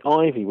like the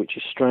ivy which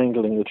is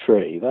strangling the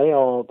tree. They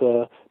are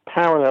the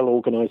parallel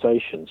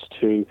organisations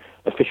to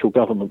official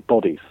government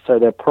bodies. So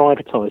they're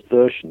privatised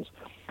versions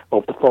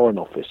of the Foreign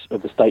Office,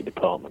 of the State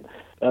Department.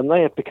 And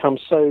they have become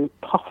so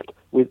puffed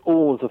with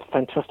all of the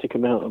fantastic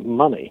amount of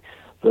money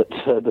that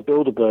the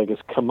Bilderbergers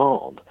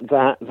command,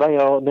 that they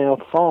are now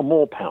far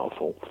more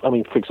powerful. I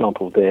mean, for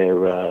example, their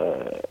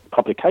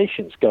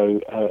publications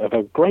have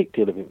a great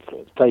deal of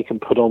influence. They can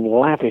put on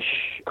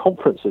lavish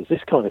conferences,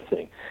 this kind of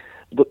thing,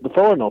 that the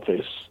Foreign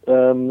Office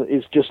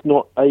is just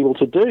not able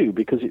to do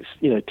because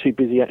it's too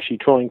busy actually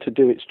trying to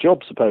do its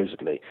job,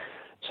 supposedly.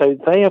 So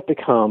they have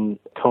become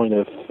kind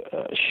of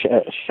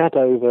a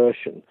shadow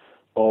version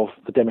of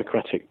the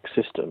democratic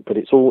system, but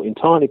it's all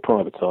entirely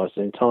privatised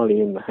and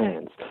entirely in the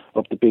hands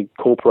of the big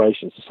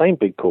corporations, the same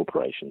big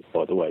corporations,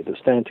 by the way, that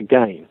stand to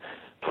gain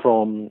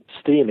from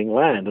stealing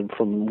land and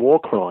from war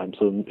crimes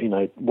and,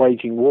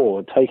 waging war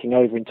and taking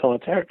over entire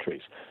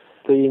territories.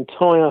 The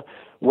entire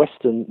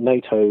Western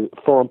NATO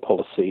foreign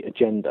policy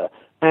agenda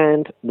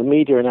and the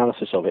media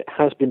analysis of it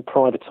has been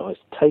privatised,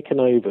 taken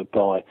over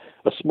by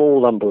a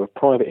small number of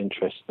private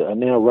interests that are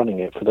now running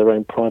it for their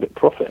own private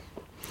profit.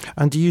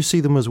 And do you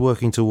see them as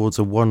working towards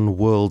a one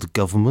world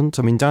government?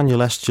 I mean, Daniel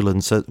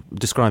Estulin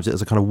describes it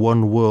as a kind of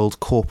one world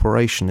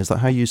corporation. Is that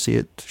how you see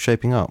it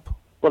shaping up?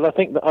 Well, I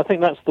think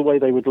that's the way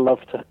they would love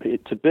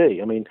it to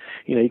be. I mean,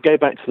 you go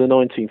back to the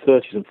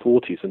 1930s and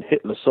 40s, and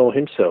Hitler saw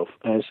himself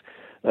as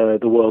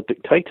the world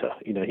dictator.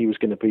 He was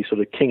going to be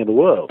sort of king of the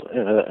world,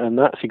 and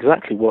that's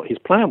exactly what his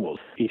plan was.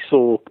 He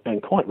saw,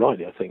 and quite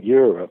rightly, I think,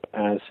 Europe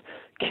as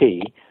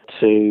key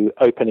to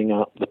opening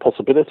up the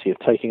possibility of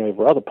taking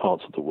over other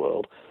parts of the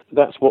world.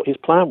 That's what his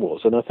plan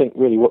was, and I think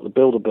really what the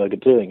Bilderberg are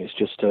doing is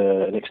just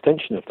an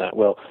extension of that.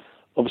 Well,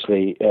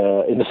 obviously,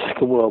 in the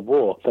Second World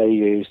War, they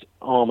used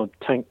armoured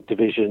tank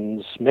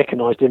divisions,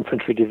 mechanised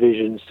infantry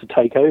divisions to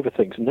take over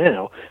things.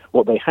 Now,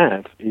 what they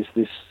have is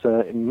this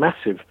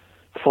massive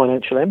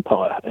financial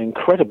empire,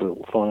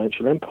 incredible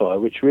financial empire,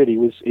 which really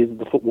is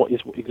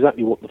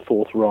exactly what the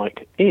Fourth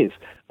Reich is,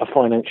 a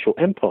financial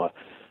empire.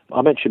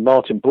 I mentioned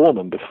Martin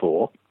Bormann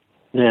before.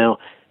 Now,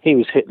 he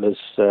was Hitler's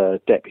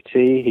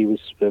deputy.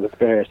 There were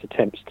various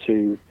attempts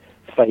to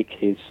fake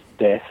his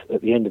death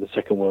at the end of the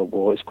Second World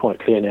War. It's quite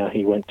clear now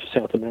he went to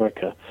South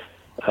America.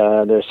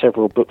 There are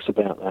several books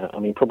about that. I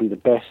mean, probably the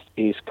best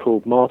is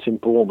called Martin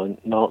Bormann,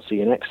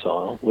 Nazi in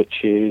Exile, which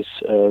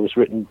was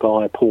written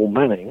by Paul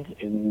Manning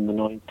in the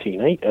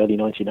early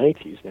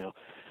 1980s. Now,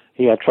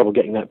 he had trouble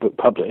getting that book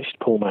published,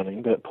 Paul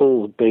Manning, but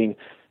Paul had been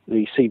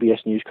the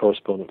CBS news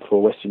correspondent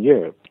for Western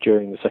Europe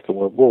during the Second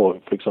World War,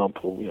 for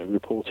example,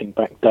 reporting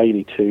back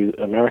daily to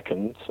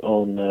Americans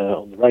on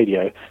the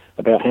radio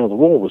about how the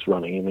war was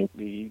running. I mean,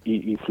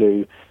 he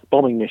flew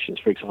bombing missions,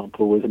 for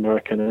example, with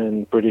American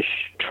and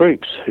British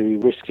troops, who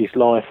risked his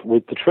life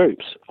with the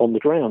troops on the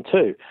ground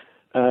too.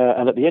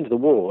 And at the end of the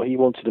war, he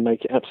wanted to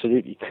make it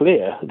absolutely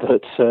clear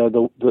that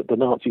the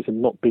Nazis had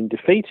not been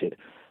defeated.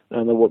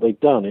 And then what they'd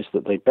done is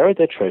that they buried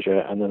their treasure,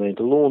 and then they'd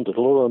laundered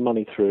a lot of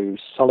money through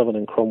Sullivan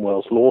and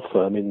Cromwell's law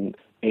firm in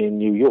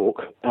New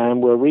York,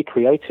 and were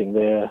recreating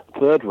their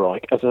Third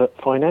Reich as a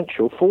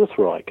financial Fourth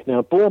Reich.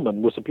 Now,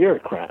 Bormann was a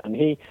bureaucrat, and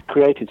he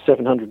created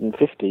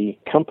 750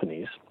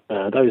 companies.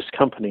 Those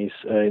companies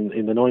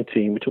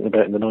we're talking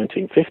about in the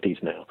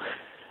 1950s now.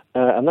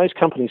 And those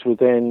companies were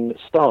then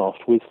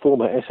staffed with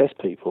former SS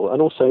people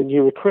and also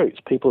new recruits,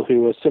 people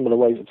who were similar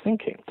ways of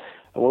thinking.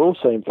 And we're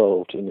also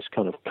involved in this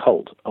kind of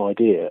cult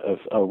idea of,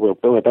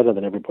 we're better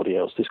than everybody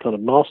else, this kind of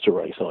master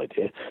race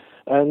idea.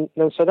 And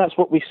so that's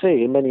what we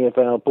see in many of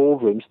our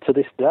boardrooms to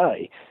this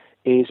day,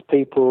 is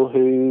people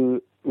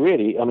who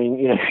really,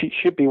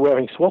 should be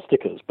wearing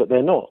swastikas, but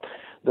they're not.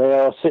 They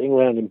are sitting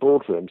around in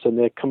boardrooms and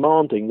they're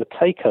commanding the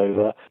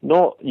takeover,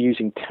 not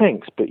using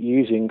tanks, but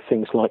using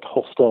things like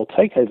hostile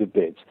takeover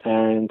bids,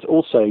 and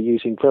also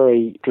using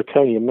very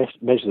draconian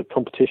measures of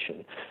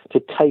competition to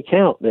take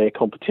out their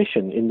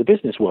competition in the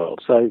business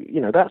world. So,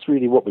 that's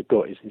really what we've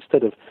got, is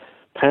instead of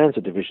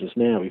Panzer divisions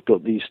now, we've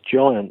got these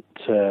giant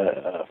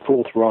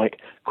Fourth Reich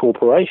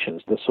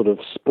corporations, the sort of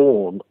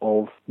spawn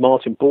of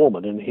Martin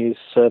Bormann and his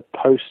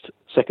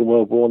post-Second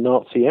World War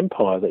Nazi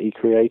empire that he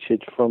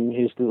created from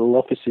his little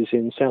offices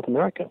in South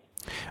America.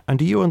 And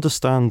do you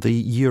understand the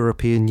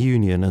European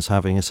Union as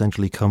having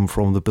essentially come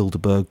from the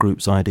Bilderberg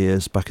Group's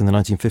ideas back in the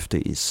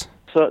 1950s?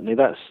 Certainly,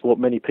 that's what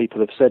many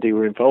people have said who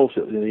were involved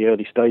in the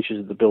early stages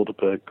of the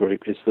Bilderberg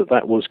Group, is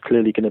that was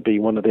clearly going to be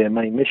one of their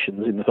main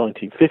missions in the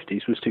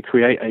 1950s, was to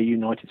create a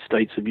United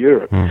States of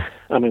Europe.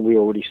 I mean, we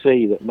already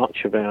see that much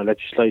of our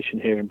legislation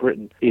here in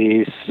Britain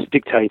is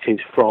dictated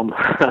from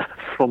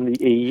from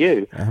the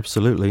EU.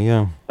 Absolutely,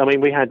 yeah. I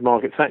mean, we had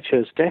Margaret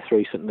Thatcher's death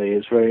recently.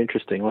 It's very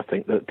interesting, I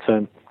think, that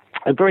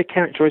and very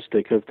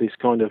characteristic of this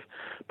kind of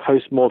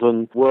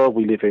postmodern world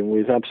we live in,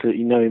 with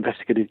absolutely no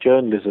investigative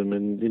journalism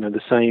and, the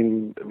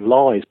same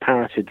lies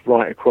parroted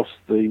right across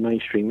the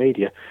mainstream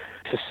media,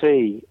 to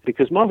see,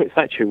 because Margaret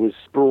Thatcher was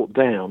brought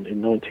down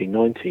in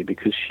 1990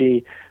 because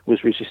she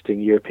was resisting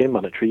European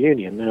monetary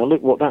union. Now,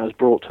 look what that has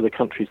brought to the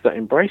countries that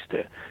embraced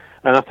it.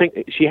 And I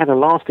think she had a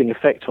lasting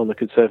effect on the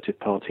Conservative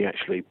Party,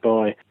 actually,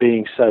 by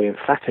being so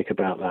emphatic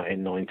about that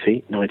in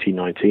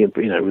 1990,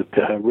 and, with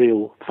her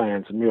real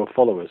fans and real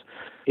followers.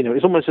 It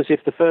was almost as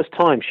if the first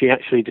time she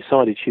actually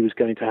decided she was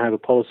going to have a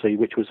policy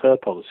which was her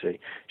policy,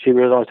 she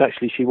realised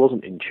actually she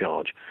wasn't in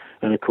charge.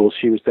 And, of course,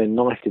 she was then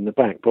knifed in the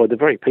back by the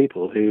very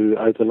people who,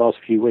 over the last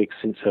few weeks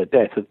since her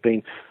death, have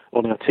been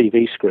on our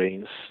TV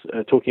screens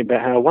talking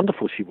about how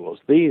wonderful she was.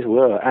 These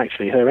were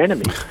actually her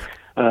enemies.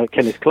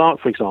 Kenneth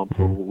Clarke, for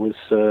example, was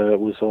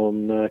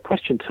on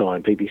Question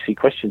Time, BBC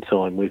Question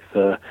Time, with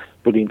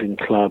Bullingdon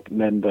Club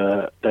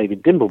member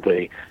David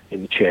Dimbleby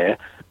in the chair,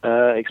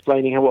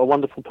 explaining what a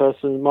wonderful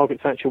person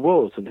Margaret Thatcher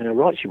was and how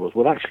right she was.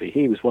 Well, actually,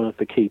 he was one of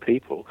the key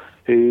people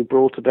who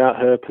brought about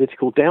her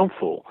political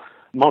downfall.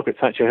 Margaret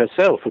Thatcher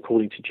herself,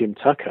 according to Jim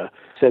Tucker,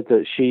 said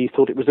that she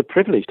thought it was a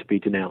privilege to be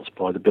denounced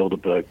by the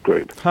Bilderberg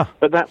Group.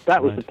 But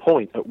that was the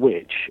point at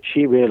which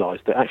she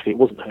realised that actually it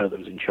wasn't her that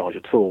was in charge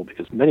at all,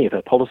 because many of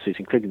her policies,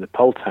 including the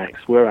poll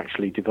tax, were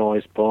actually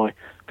devised by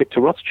Victor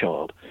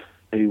Rothschild,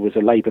 who was a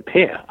Labour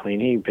peer. I mean,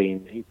 he'd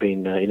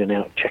been in and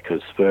out of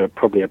Chequers for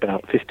probably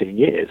about 15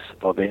 years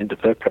by the end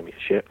of her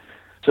premiership.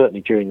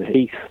 Certainly during the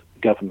Heath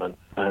government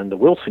and the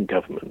Wilson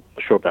government, I'm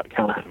not sure about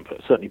Callaghan,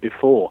 but certainly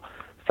before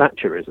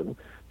Thatcherism,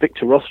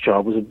 Victor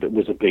Rothschild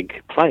was a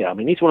big player. I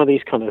mean, he's one of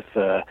these kind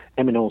of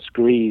eminence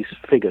grise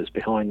figures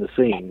behind the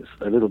scenes,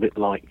 a little bit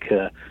like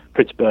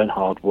Prince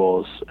Bernhard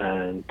was,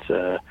 and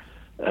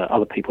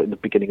other people in the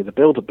beginning of the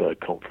Bilderberg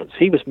Conference.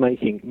 He was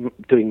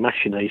doing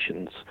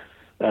machinations,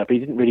 but he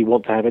didn't really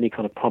want to have any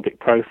kind of public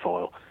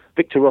profile.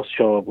 Victor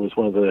Rothschild was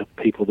one of the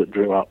people that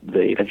drew up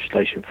the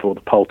legislation for the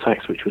poll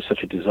tax, which was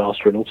such a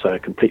disaster, and also a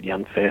completely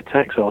unfair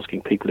tax,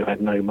 asking people who had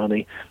no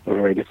money or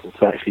very little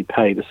to actually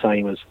pay the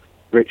same as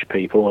rich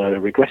people, a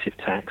regressive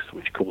tax,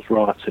 which caused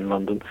riots in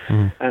London.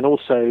 And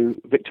also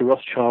Victor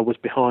Rothschild was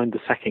behind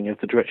the sacking of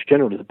the Director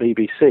General of the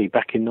BBC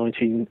back in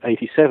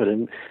 1987.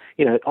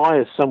 And, I,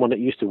 as someone that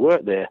used to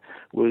work there,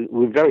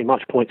 would very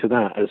much point to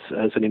that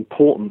as an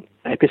important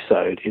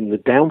episode in the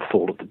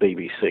downfall of the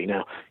BBC.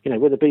 Now,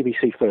 when the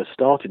BBC first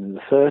started in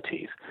the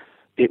 30s,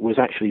 it was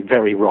actually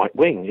very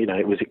right-wing.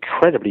 It was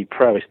incredibly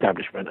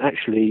pro-establishment,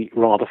 actually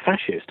rather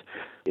fascist.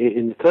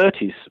 In the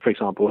 30s, for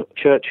example,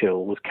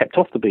 Churchill was kept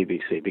off the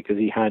BBC because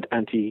he had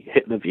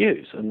anti-Hitler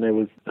views. And there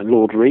was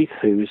Lord Reith,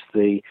 who was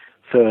the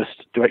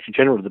first Director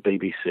General of the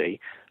BBC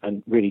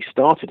and really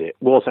started it,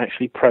 was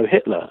actually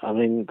pro-Hitler. I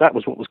mean, that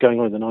was what was going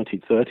on in the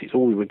 1930s.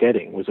 All we were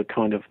getting was a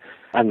kind of,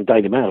 and the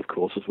Daily Mail, of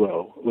course, as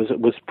well,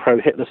 was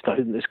pro-Hitler stuff.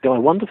 Isn't this guy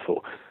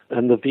wonderful?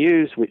 And the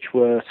views which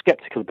were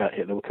sceptical about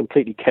Hitler were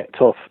completely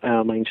kept off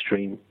our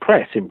mainstream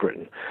press in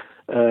Britain.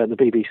 The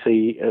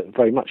BBC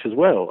very much as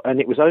well. And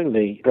it was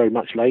only very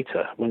much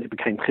later, when it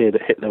became clear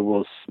that Hitler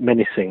was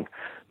menacing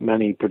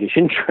many British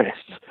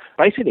interests,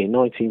 basically in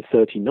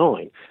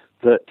 1939,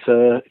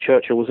 that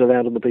Churchill was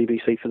allowed on the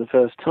BBC for the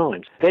first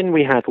time. Then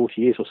we had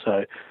 40 years or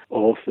so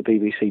of the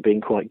BBC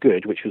being quite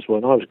good, which was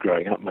when I was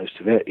growing up, most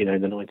of it, in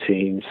the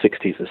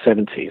 1960s and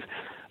 70s.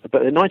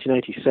 But in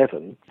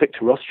 1987,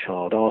 Victor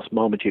Rothschild asked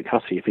Marmaduke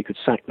Hussey if he could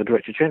sack the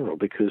Director General,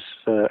 because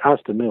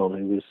Alistair Milne,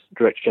 who was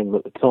Director General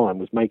at the time,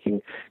 was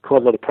making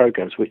quite a lot of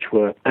programmes which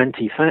were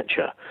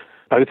anti-Thatcher.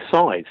 Both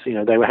sides,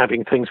 they were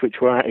having things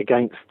which were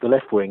against the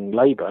left-wing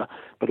Labour,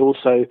 but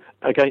also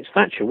against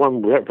Thatcher.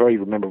 One very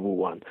memorable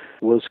one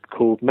was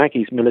called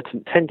Maggie's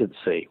Militant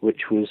Tendency,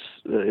 which was,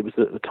 it was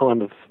at the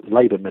time of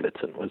Labour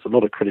militant. There was a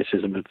lot of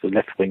criticism of the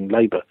left-wing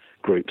Labour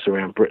groups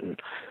around Britain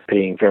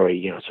being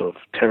very, sort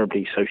of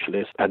terribly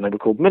socialist, and they were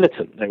called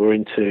militant. They were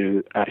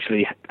into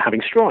actually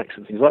having strikes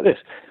and things like this.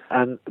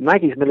 And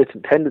Maggie's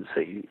Militant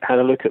Tendency had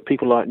a look at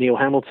people like Neil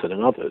Hamilton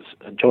and others,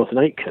 and Jonathan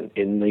Aitken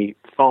in the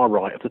far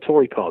right of the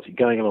Tory party,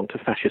 going along to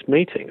fascist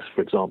meetings,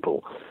 for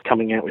example,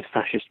 coming out with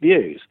fascist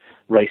views,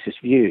 racist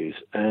views,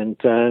 and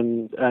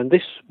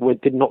this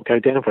did not go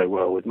down very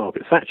well with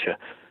Margaret Thatcher.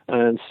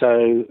 And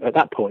so at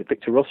that point,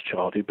 Victor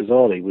Rothschild, who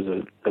bizarrely was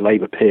a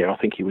Labour peer, I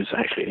think he was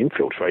actually an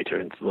infiltrator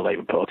into the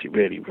Labour Party,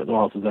 really,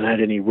 rather than had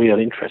any real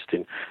interest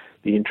in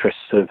the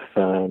interests of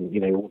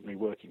ordinary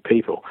working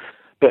people.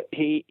 But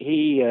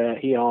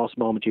he asked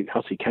Marmaduke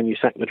Hussey, "Can you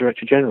sack the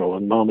Director General?"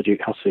 And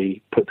Marmaduke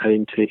Hussey put that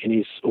in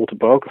his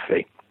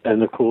autobiography.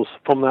 And of course,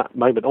 from that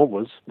moment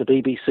onwards, the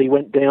BBC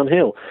went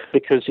downhill,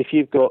 because if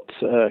you've got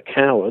a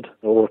coward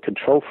or a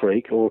control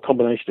freak or a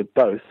combination of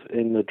both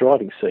in the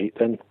driving seat,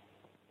 then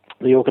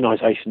the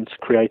organisation's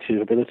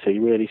creative ability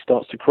really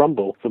starts to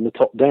crumble from the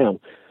top down.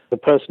 The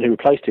person who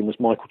replaced him was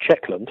Michael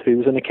Checkland, who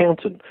was an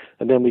accountant.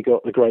 And then we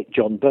got the great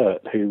John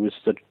Burt, who was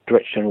the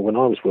Director General when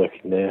I was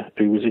working there,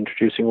 who was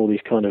introducing all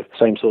these kind of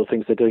same sort of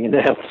things they're doing in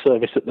the health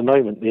service at the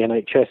moment, the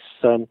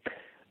NHS,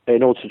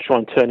 in order to try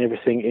and turn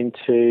everything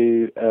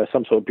into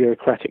some sort of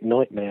bureaucratic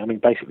nightmare. I mean,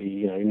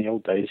 basically, in the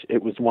old days,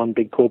 it was one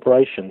big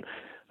corporation.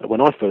 When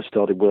I first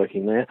started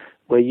working there,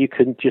 where you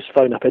could just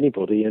phone up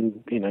anybody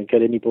and,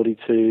 get anybody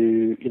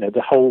to,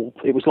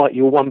 it was like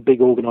you're one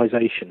big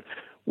organisation.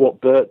 What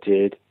Burt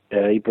did,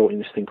 he brought in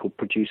this thing called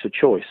producer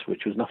choice,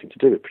 which was nothing to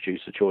do with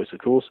producer choice, of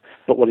course.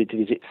 But what it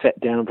did is it set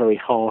down very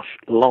harsh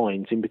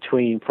lines in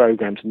between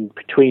programmes and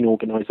between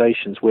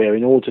organisations, where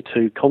in order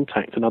to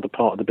contact another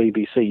part of the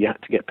BBC, you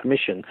had to get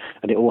permission,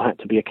 and it all had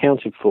to be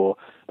accounted for,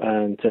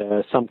 and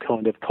some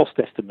kind of cost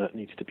estimate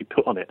needed to be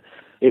put on it.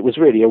 It was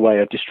really a way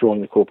of destroying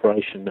the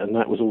corporation, and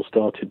that was all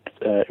started,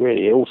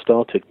 it all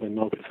started when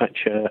Margaret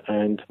Thatcher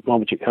and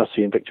Marmaduke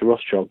Hussey and Victor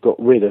Rothschild got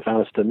rid of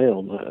Alistair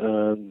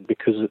Milne,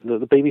 because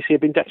the BBC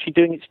had been actually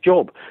doing its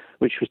job,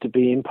 which was to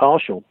be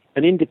impartial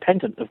and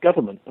independent of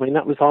government. I mean,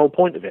 that was the whole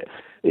point of it.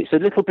 It's a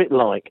little bit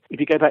like, if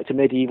you go back to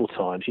medieval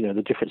times,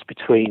 the difference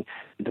between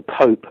the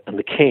Pope and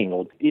the King.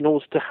 Or in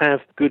order to have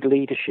good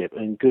leadership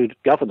and good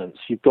governance,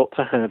 you've got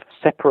to have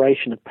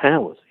separation of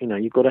powers.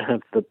 You've got to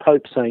have the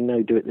Pope saying,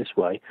 no, do it this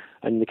way,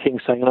 and the King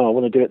saying, oh, I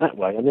want to do it that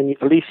way. And then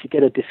at least you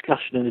get a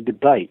discussion and a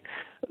debate.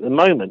 At the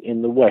moment,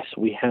 in the West,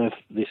 we have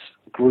this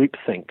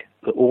groupthink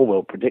that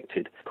Orwell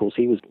predicted. Of course,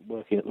 he was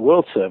working at the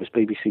World Service,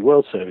 BBC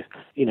World Service.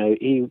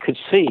 He could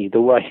see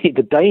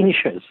the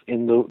dangers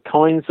in the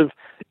kinds of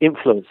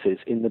influences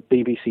in the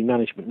BBC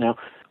management. Now,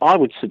 I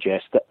would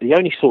suggest that the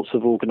only sorts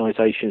of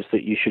organisations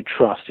that you should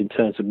trust in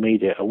terms of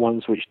media are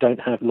ones which don't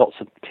have lots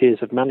of tiers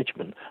of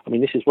management. I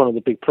mean, this is one of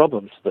the big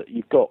problems that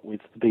you've got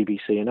with the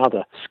BBC and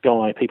other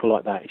Sky, people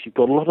like that, is you've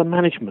got a lot of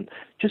management.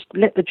 Just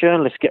let the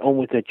journalists get on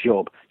with their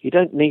job. You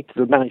don't need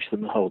to manage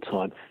them the whole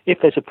time. If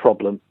there's a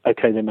problem,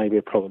 okay, there may be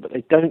a problem, but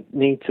they don't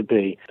need to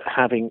be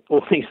having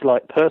all these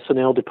like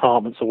personnel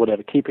departments or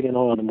whatever, keeping an eye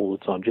on them all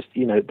the time. Just,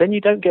 then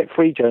you don't get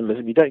free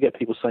journalism, you don't get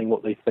people saying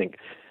what they think.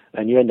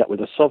 And you end up with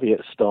a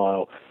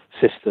Soviet-style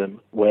system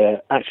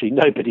where actually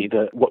nobody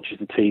that watches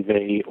the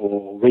TV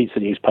or reads the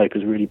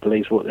newspapers really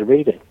believes what they're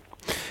reading.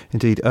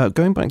 Indeed.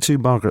 Going back to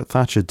Margaret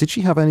Thatcher, did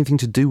she have anything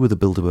to do with the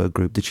Bilderberg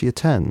Group? Did she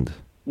attend?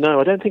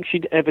 No, I don't think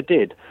she ever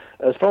did,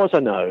 as far as I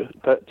know.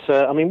 But,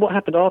 what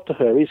happened after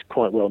her is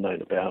quite well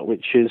known about,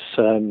 which is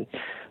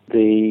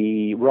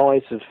the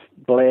rise of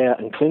Blair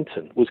and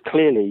Clinton was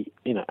clearly,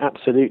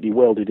 absolutely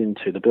welded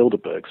into the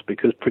Bilderbergs,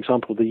 because, for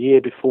example, the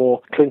year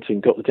before Clinton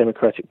got the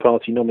Democratic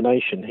Party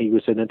nomination, he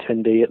was an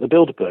attendee at the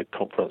Bilderberg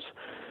conference.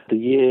 The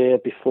year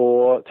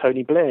before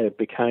Tony Blair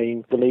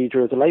became the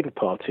leader of the Labour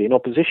Party in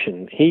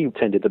opposition, he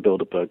attended the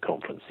Bilderberg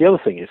conference. The other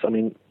thing is,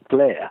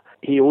 Blair,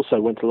 he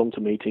also went along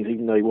to meetings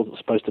even though he wasn't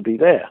supposed to be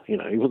there. He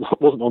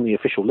wasn't on the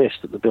official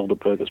list that the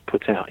Bilderbergers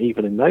put out,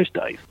 even in those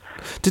days.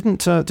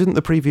 Didn't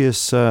the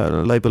previous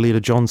Labour leader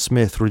John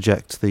Smith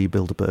reject the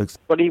Bilderbergs?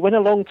 Well, he went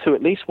along to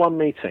at least one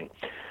meeting.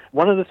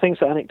 One of the things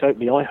that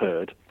anecdotally I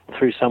heard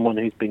through someone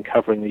who'd been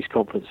covering these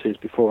conferences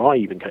before I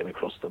even came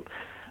across them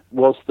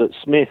was that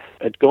Smith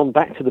had gone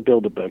back to the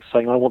Bilderbergs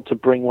saying, I want to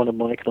bring one of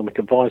my economic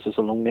advisors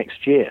along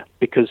next year,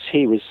 because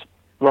he was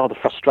rather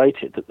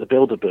frustrated that the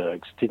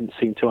Bilderbergs didn't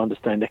seem to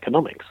understand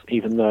economics,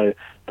 even though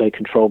they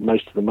controlled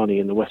most of the money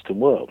in the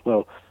Western world.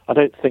 Well, I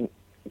don't think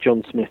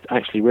John Smith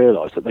actually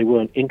realised that they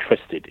weren't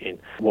interested in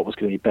what was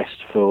going to be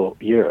best for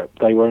Europe.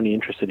 They were only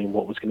interested in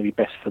what was going to be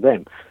best for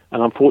them.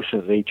 And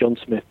unfortunately, John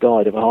Smith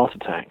died of a heart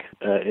attack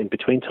in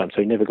between time,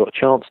 so he never got a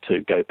chance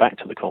to go back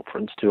to the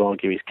conference to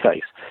argue his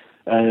case.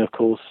 And of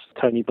course,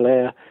 Tony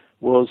Blair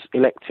was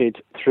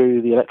elected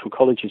through the electoral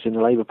colleges in the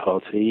Labour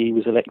Party. He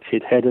was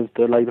elected head of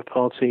the Labour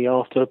Party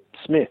after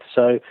Smith.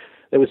 So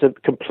there was a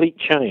complete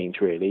change,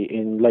 really,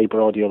 in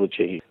Labour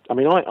ideology.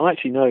 I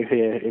actually know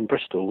here in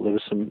Bristol, there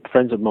were some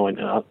friends of mine,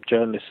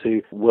 journalists,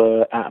 who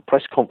were at a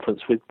press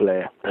conference with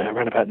Blair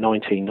around about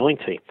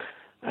 1990.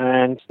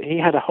 And he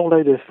had a whole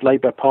load of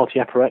Labour Party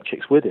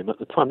apparatchiks with him at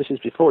the time. This is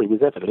before he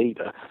was ever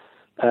leader.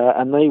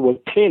 And they were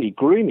clearly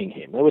grooming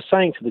him. They were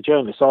saying to the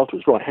journalists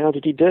afterwards, right, how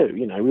did he do?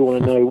 We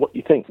want to know what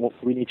you think, what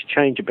we need to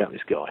change about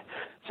this guy.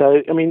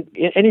 So,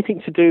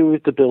 anything to do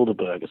with the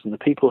Bilderbergers and the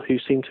people who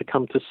seem to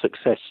come to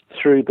success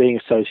through being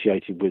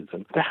associated with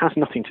them, that has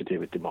nothing to do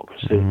with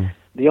democracy.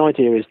 The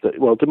idea is that,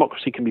 well,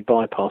 democracy can be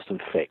bypassed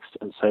and fixed,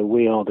 and so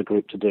we are the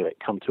group to do it.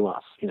 Come to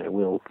us,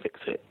 we'll fix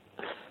it.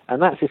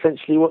 And that's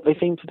essentially what they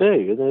seem to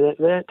do.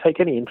 They don't take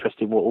any interest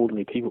in what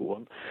ordinary people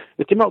want.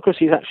 The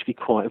democracy is actually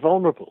quite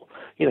vulnerable.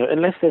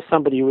 Unless there's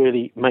somebody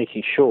really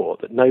making sure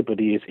that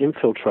nobody is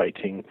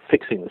infiltrating,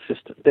 fixing the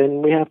system,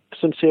 then we have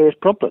some serious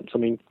problems. I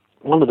mean,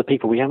 one of the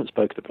people we haven't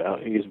spoken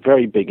about, who is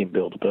very big in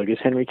Bilderberg, is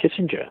Henry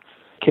Kissinger.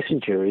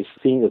 Kissinger is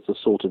seen as a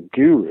sort of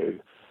guru,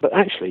 but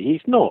actually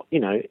he's not.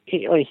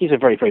 He's a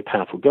very, very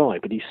powerful guy,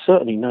 but he's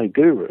certainly no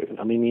guru.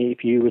 I mean,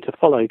 if you were to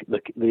follow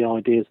the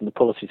ideas and the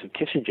policies of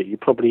Kissinger, you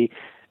probably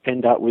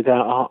end up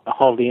without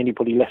hardly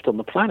anybody left on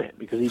the planet,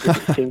 because he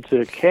doesn't seem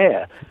to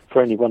care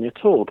for anyone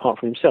at all apart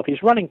from himself.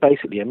 He's running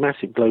basically a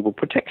massive global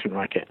protection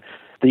racket,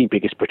 the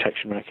biggest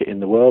protection racket in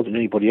the world, and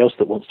anybody else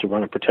that wants to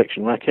run a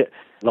protection racket,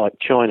 like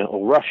China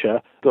or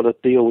Russia, got to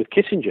deal with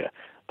Kissinger.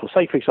 Well,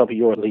 say, for example,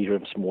 you're a leader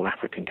of a small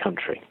African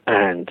country,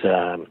 and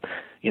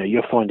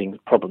you're finding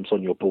problems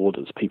on your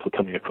borders, people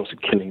coming across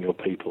and killing your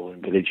people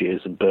in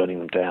villages and burning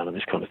them down and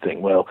this kind of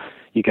thing. Well,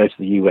 you go to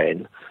the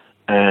UN,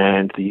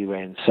 and the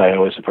UN say,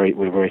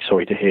 we're very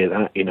sorry to hear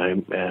that,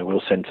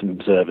 we'll send some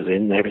observers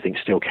in, everything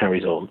still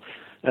carries on.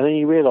 And then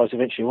you realise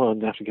eventually, I'm going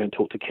to have to go and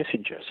talk to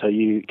Kissinger. So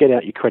you get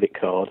out your credit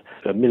card,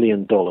 $1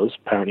 million,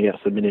 apparently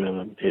that's the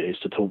minimum it is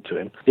to talk to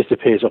him,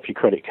 disappears off your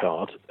credit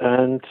card,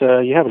 and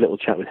you have a little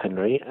chat with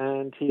Henry,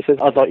 and he says,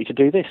 I'd like you to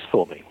do this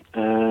for me.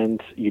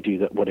 And you do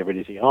that, whatever it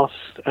is he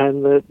asks,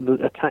 and the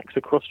attacks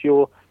across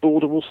your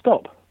border will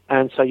stop.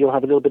 And so you'll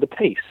have a little bit of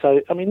peace.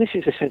 So, I mean, this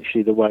is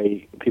essentially the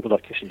way people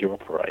like Kissinger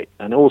operate.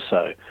 And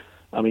also,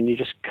 I mean, you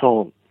just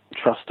can't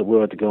trust a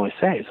word the guy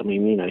says. I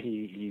mean,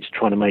 he's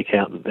trying to make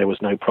out that there was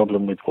no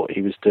problem with what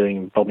he was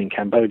doing, bombing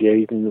Cambodia,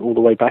 even all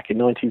the way back in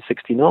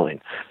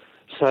 1969.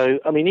 So,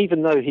 I mean,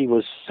 even though he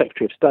was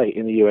Secretary of State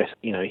in the US,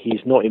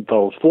 he's not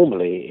involved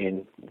formally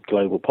in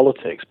global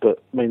politics,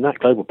 but, I mean, that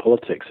global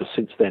politics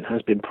since then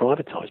has been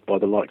privatized by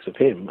the likes of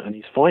him, and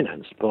he's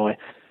financed by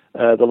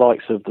the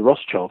likes of the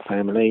Rothschild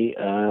family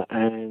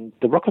and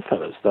the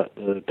Rockefellers,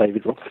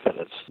 David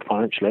Rockefeller's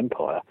financial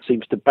empire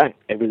seems to back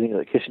everything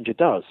that Kissinger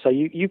does. So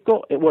you've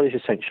got what is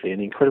essentially an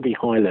incredibly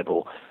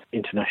high-level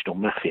international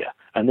mafia,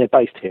 and they're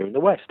based here in the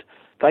West.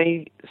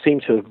 They seem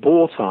to have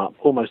bought up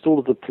almost all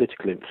of the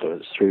political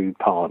influence through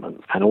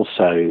Parliament, and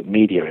also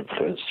media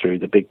influence through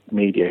the big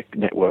media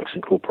networks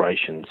and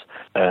corporations,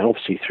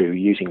 obviously through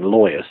using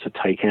lawyers to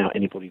take out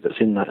anybody that's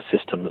in that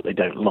system that they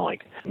don't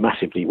like.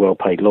 Massively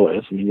well-paid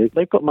lawyers. I mean,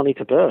 they've got money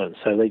to burn,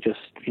 so they just,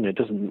 it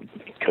doesn't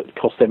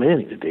cost them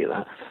anything to do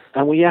that.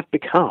 And we have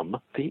become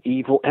the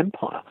evil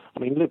empire. I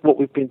mean, look what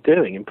we've been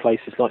doing in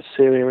places like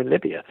Syria and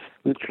Libya,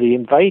 literally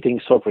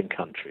invading sovereign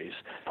countries,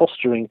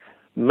 fostering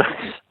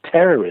mass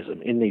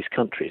terrorism in these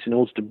countries in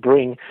order to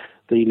bring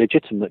the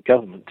legitimate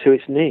government to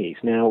its knees.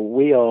 Now,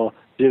 we are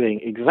doing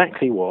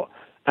exactly what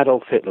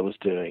Adolf Hitler was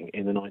doing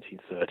in the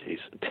 1930s,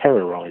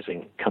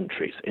 terrorizing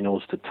countries in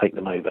order to take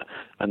them over.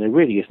 And there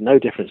really is no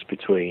difference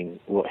between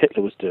what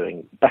Hitler was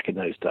doing back in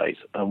those days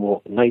and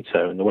what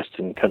NATO and the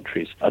Western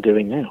countries are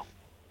doing now.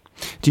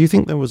 Do you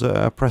think there was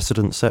a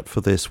precedent set for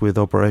this with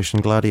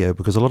Operation Gladio?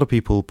 Because a lot of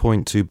people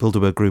point to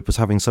Bilderberg Group as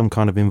having some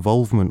kind of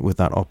involvement with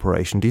that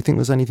operation. Do you think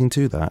there's anything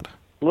to that?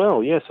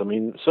 Well, yes. I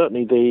mean,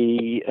 certainly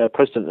the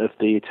president of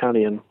the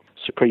Italian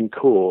Supreme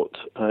Court,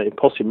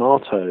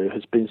 Imposimato,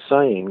 has been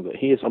saying that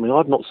he is... I mean,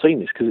 I've not seen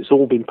this because it's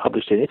all been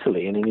published in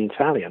Italy and in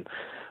Italian.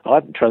 I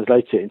haven't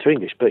translated it into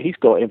English, but he's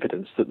got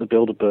evidence that the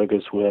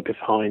Bilderbergers were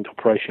behind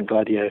Operation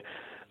Gladio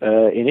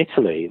in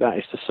Italy. That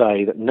is to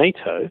say that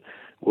NATO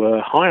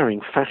were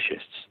hiring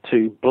fascists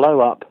to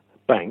blow up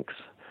banks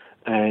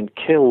and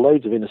kill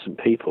loads of innocent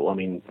people. I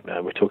mean,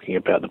 we're talking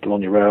about the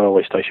Bologna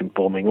railway station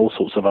bombing, all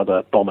sorts of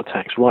other bomb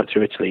attacks right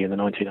through Italy in the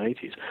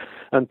 1980s,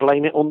 and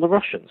blame it on the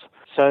Russians.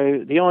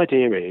 So the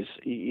idea is,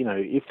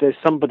 if there's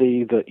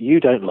somebody that you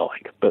don't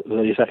like, but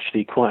that is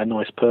actually quite a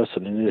nice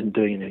person and isn't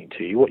doing anything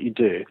to you, what you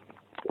do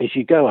is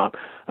you go up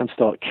and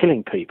start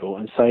killing people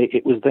and say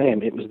it was them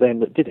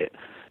that did it.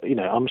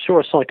 I'm sure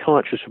a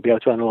psychiatrist would be able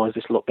to analyse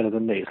this a lot better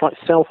than me. It's like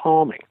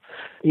self-harming.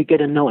 You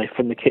get a knife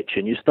from the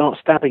kitchen, you start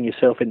stabbing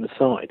yourself in the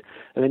side,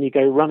 and then you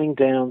go running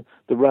down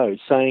the road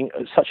saying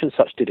such and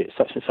such did it,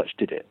 such and such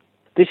did it.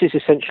 This is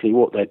essentially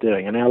what they're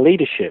doing, and our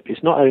leadership is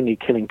not only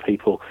killing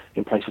people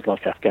in places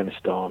like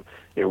Afghanistan,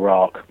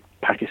 Iraq,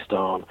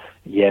 Pakistan,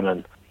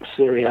 Yemen,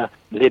 Syria,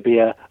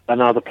 Libya,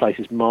 and other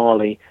places,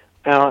 Mali.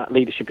 Our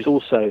leadership is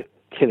also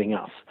killing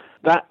us.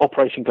 That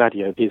Operation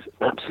Gladio is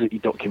absolutely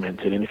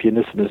documented, and if your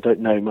listeners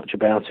don't know much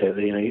about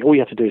it, all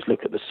you have to do is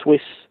look at the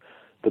Swiss,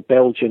 the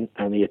Belgian,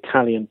 and the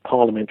Italian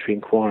parliamentary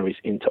inquiries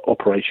into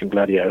Operation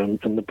Gladio,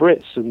 and the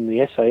Brits and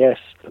the SAS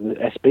and the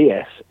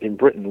SBS in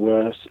Britain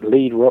were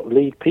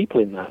lead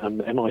people in that, and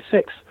the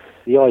MI6.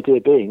 The idea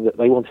being that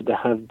they wanted to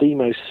have the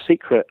most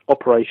secret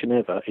operation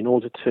ever in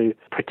order to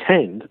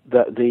pretend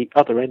that the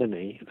other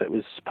enemy, that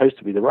was supposed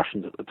to be the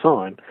Russians at the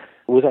time,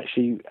 was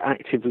actually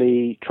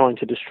actively trying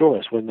to destroy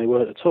us when they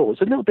weren't at all. It's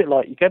a little bit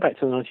like, you go back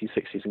to the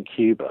 1960s in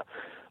Cuba.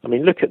 I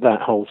mean, look at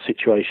that whole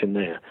situation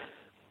there.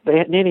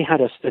 They nearly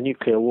had a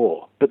nuclear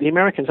war, but the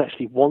Americans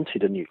actually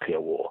wanted a nuclear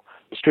war.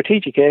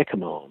 Strategic Air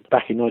Command,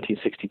 back in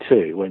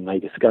 1962, when they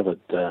discovered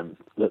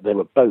that there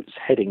were boats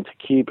heading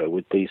to Cuba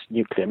with these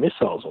nuclear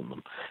missiles on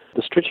them,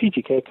 the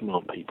Strategic Air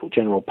Command people,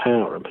 General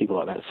Power and people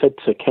like that, said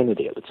to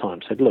Kennedy at the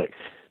time, said, look,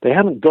 they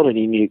haven't got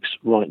any nukes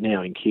right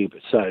now in Cuba,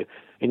 so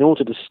in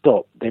order to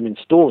stop them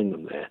installing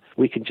them there,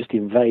 we can just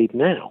invade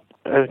now.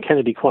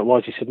 Kennedy quite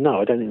wisely said,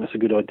 no, I don't think that's a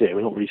good idea.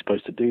 We're not really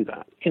supposed to do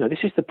that. This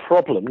is the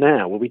problem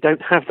now, where we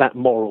don't have that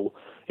moral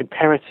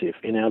imperative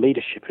in our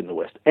leadership in the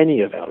West.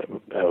 Any of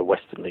our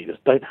Western leaders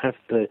don't have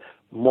the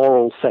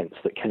moral sense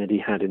that Kennedy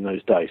had in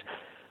those days.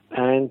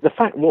 And the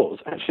fact was,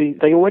 actually,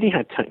 they already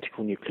had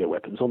tactical nuclear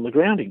weapons on the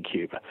ground in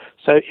Cuba.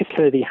 So if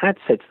Kennedy had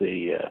said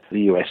to the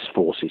US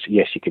forces,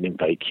 yes, you can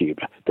invade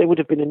Cuba, there would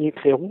have been a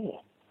nuclear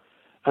war.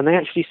 And they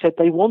actually said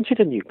they wanted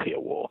a nuclear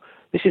war.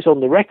 This is on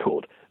the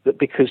record, that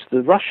because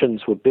the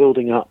Russians were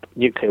building up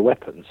nuclear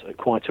weapons at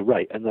quite a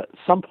rate, and that at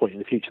some point in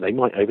the future they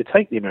might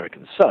overtake the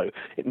Americans. So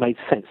it made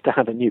sense to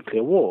have a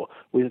nuclear war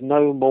with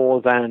no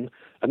more than,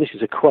 and this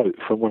is a quote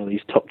from one of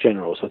these top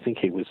generals, I think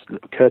it was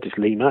Curtis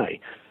Lee May,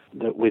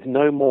 that with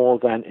no more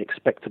than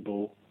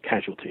expectable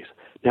casualties.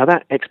 Now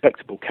that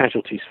expectable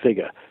casualties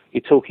figure,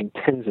 you're talking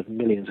tens of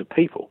millions of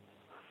people.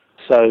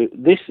 So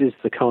this is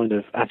the kind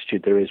of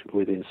attitude there is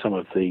within some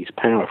of these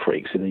power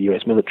freaks in the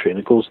US military. And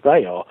of course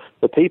they are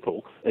the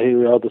people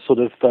who are the sort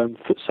of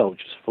foot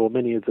soldiers for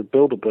many of the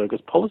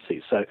Bilderbergers'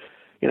 policies. So,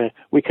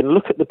 we can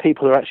look at the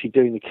people who are actually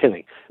doing the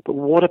killing, but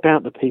what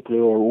about the people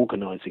who are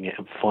organising it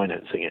and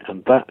financing it?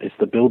 And that is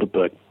the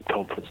Bilderberg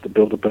conference, the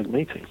Bilderberg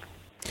meetings.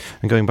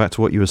 And going back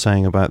to what you were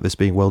saying about this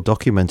being well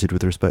documented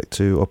with respect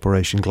to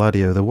Operation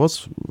Gladio, there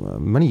was,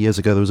 many years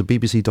ago, there was a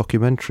BBC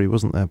documentary,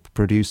 wasn't there,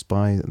 produced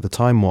by the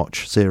Time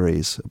Watch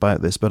series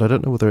about this, but I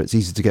don't know whether it's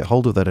easy to get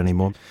hold of that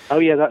anymore. Oh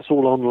yeah, that's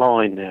all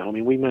online now. I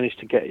mean, we managed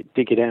to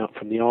dig it out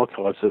from the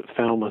archives at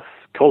Falmouth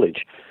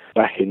College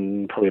back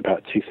in probably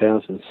about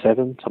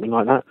 2007, something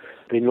like that.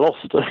 Been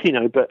lost,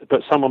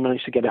 but someone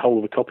managed to get a hold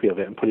of a copy of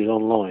it and put it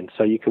online,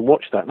 so you can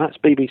watch that. And that's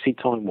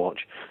BBC Time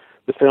Watch.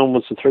 The film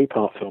was a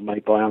 3-part film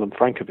made by Alan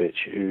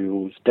Frankovich,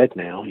 who's dead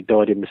now. He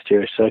died in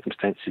mysterious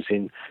circumstances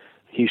in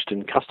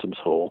Houston Customs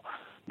Hall.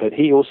 But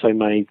he also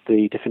made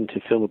the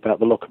definitive film about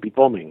the Lockerbie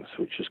bombings,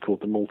 which was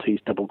called The Maltese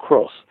Double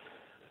Cross.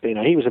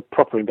 He was a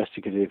proper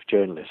investigative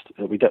journalist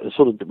that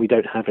we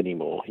don't have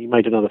anymore. He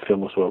made another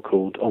film as well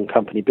called On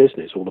Company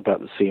Business, all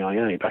about the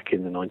CIA back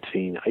in the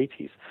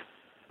 1980s.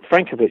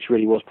 Frankovich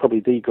really was probably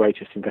the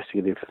greatest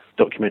investigative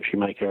documentary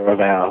maker of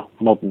our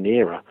modern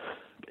era.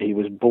 He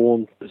was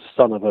born the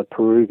son of a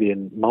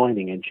Peruvian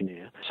mining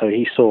engineer, so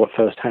he saw at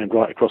first hand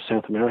right across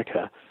South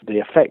America the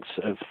effects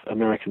of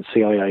American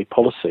CIA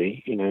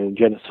policy,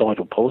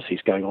 genocidal policies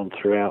going on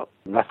throughout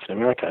Latin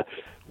America,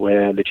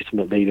 where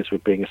legitimate leaders were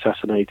being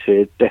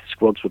assassinated, death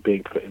squads were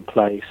being put in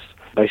place,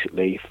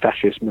 basically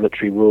fascist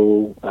military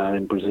rule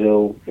in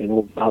Brazil, in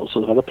all sorts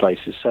of other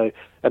places. So,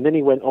 and then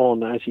he went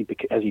on as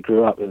he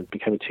grew up and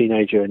became a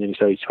teenager and in his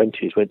early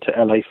 20s, went to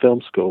LA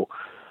Film School.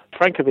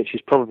 Frankovich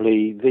is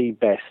probably the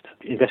best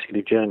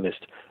investigative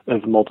journalist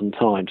of modern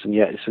times, and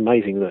yet it's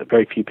amazing that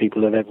very few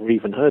people have ever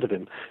even heard of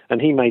him.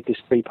 And he made this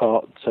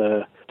 3-part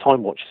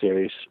Time Watch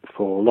series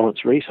for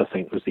Lawrence Rees, I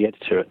think, was the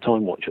editor at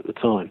Time Watch at the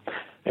time,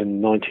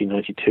 in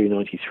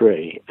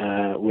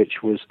 1992-93,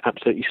 which was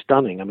absolutely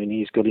stunning. I mean,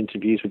 he's got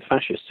interviews with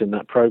fascists in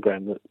that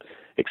program that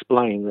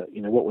explain that,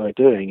 what we're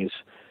doing is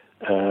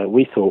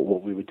we thought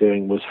what we were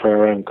doing was for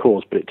our own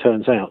cause, but it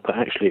turns out that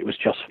actually it was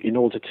just in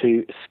order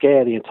to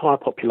scare the entire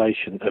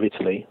population of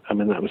Italy. I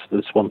mean, that was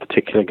this one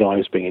particular guy who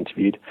was being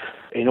interviewed,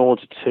 in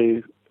order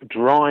to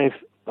drive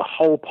the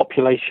whole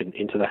population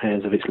into the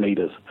hands of its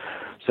leaders,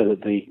 so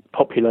that the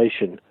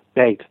population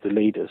begged the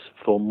leaders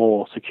for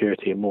more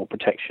security and more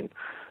protection.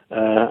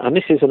 And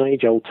this is an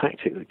age-old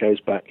tactic that goes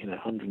back,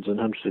 hundreds and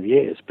hundreds of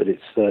years, but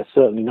it's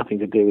certainly nothing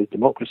to do with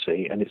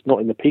democracy, and it's not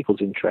in the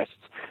people's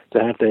interests to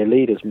have their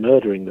leaders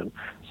murdering them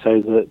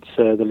so that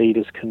the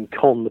leaders can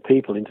con the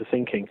people into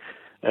thinking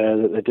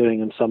that they're doing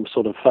them some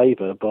sort of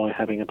favour by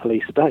having a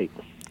police state.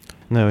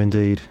 No,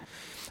 indeed.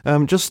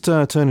 Just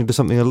turning to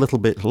something a little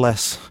bit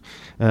less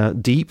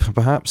deep,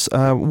 perhaps,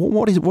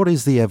 what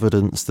is the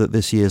evidence that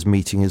this year's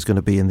meeting is going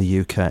to be in the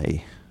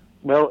UK?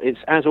 Well, it's,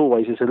 as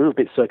always, it's a little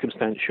bit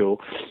circumstantial.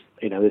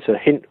 There's a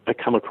hint I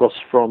come across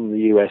from the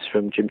US,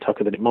 from Jim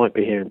Tucker, that it might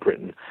be here in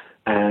Britain.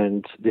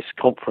 And this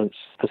conference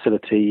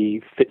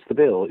facility fits the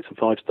bill. It's a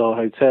 5-star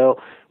hotel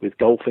with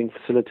golfing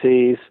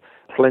facilities,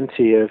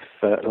 plenty of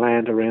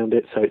land around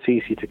it, so it's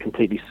easy to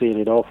completely seal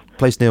it off.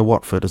 Place near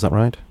Watford, is that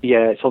right?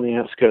 Yeah, it's on the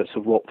outskirts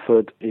of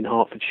Watford in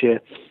Hertfordshire.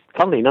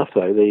 Funnily enough,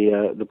 though,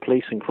 the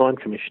Police and Crime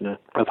Commissioner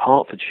of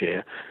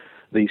Hertfordshire,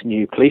 these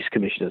new police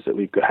commissioners that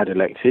we've had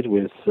elected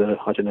with,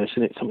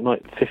 something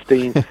like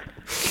 15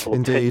 or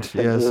indeed, 10%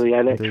 yes, of the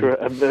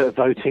electorate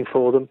voting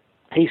for them.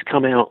 He's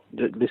come out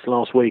this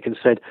last week and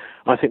said,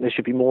 I think there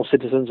should be more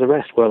citizens'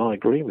 arrest. Well, I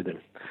agree with him.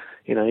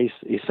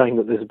 he's saying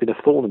that there's been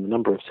a fall in the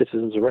number of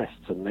citizens'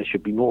 arrests, and there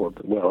should be more of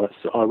them. Well,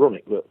 that's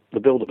ironic that the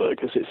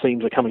Bilderbergers, it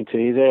seems, are coming to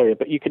his area.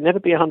 But you can never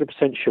be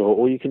 100% sure.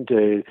 All you can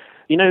do,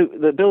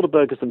 the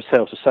Bilderbergers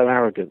themselves are so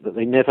arrogant that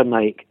they never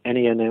make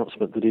any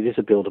announcement that it is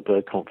a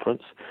Bilderberg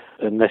conference,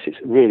 unless it's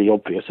really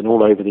obvious and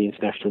all over the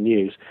international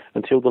news,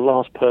 until the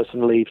last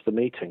person leaves the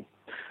meeting.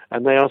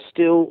 And they are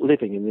still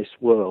living in this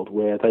world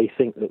where they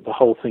think that the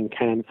whole thing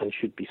can and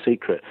should be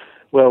secret.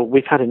 Well,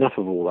 we've had enough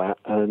of all that,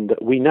 and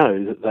we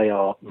know that they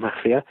are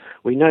mafia,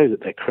 we know that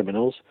they're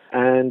criminals,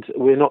 and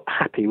we're not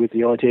happy with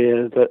the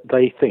idea that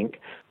they think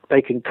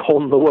they can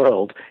con the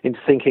world into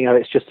thinking,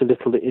 it's just a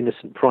little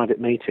innocent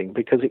private meeting,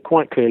 because it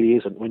quite clearly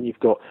isn't when you've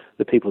got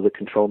the people that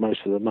control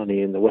most of the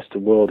money in the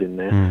Western world in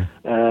there,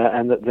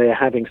 and that they're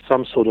having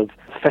some sort of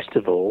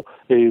festival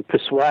to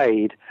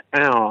persuade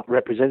our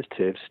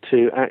representatives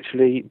to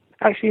actually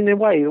in a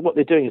way, what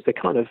they're doing is they're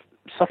kind of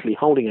subtly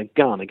holding a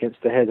gun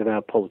against the head of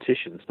our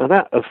politicians. Now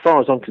that, as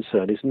far as I'm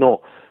concerned, is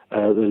not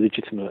the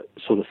legitimate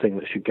sort of thing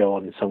that should go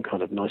on in some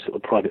kind of nice little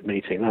private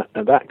meeting.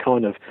 That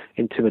kind of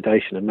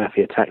intimidation and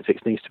mafia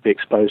tactics needs to be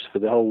exposed for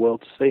the whole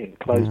world to see and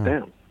closed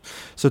down.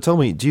 So tell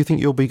me, do you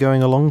think you'll be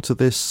going along to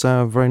this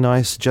very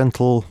nice,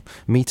 gentle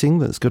meeting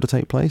that's going to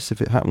take place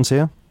if it happens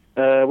here?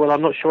 Well,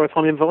 I'm not sure if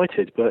I'm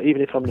invited, but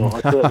even if I'm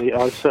not,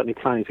 I'm certainly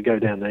planning to go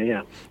down there,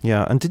 yeah.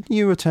 Yeah, and didn't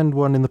you attend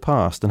one in the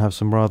past and have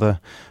some rather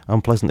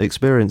unpleasant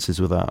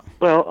experiences with that?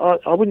 Well,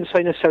 I wouldn't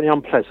say necessarily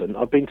unpleasant.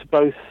 I've been to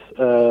both,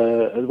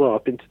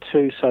 I've been to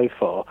two so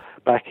far,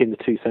 back in the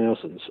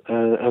 2000s,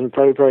 and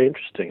very, very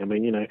interesting. I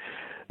mean,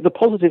 the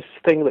positive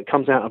thing that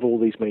comes out of all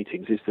these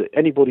meetings is that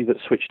anybody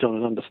that's switched on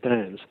and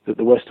understands that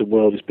the Western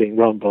world is being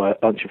run by a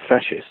bunch of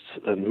fascists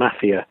and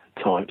mafia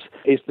types,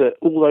 is that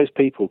all those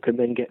people can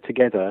then get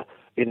together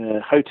in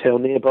a hotel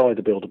nearby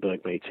the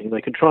Bilderberg meeting.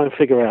 They can try and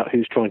figure out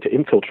who's trying to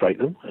infiltrate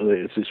them.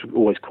 This is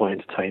always quite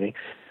entertaining.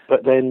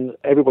 But then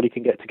everybody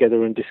can get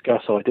together and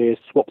discuss ideas,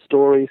 swap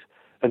stories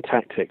and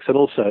tactics. And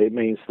also it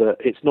means that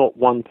it's not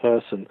one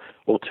person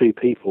or two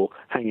people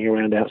hanging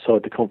around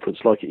outside the conference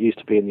like it used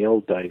to be in the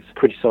old days,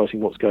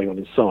 criticising what's going on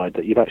inside,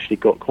 that you've actually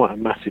got quite a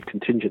massive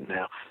contingent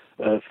now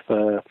of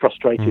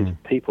frustrated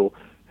people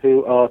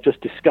who are just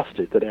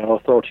disgusted that our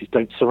authorities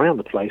don't surround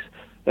the place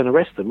and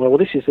arrest them. Well,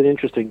 this is an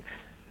interesting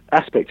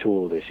aspect to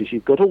all of this, is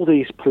you've got all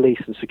these police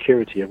and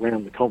security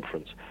around the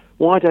conference.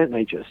 Why don't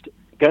they just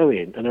go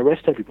in and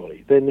arrest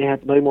everybody? Then they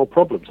have no more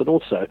problems. And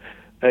also,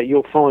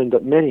 you'll find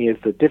that many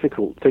of the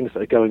difficult things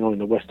that are going on in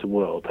the Western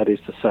world, that is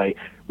to say,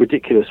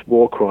 ridiculous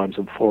war crimes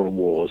and foreign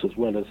wars, as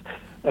well as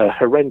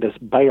horrendous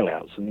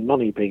bailouts and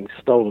money being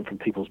stolen from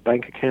people's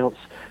bank accounts,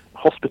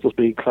 hospitals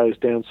being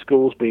closed down,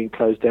 schools being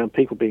closed down,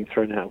 people being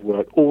thrown out of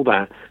work, all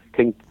that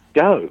can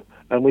go.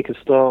 And we can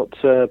start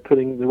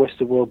putting the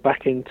Western world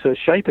back into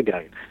shape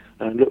again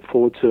and look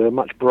forward to a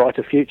much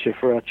brighter future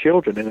for our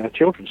children and our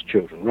children's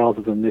children,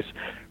 rather than this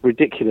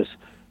ridiculous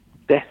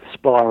death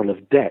spiral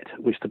of debt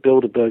which the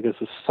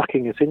Bilderbergers are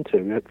sucking us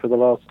into for the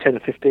last 10 or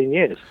 15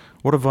 years.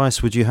 What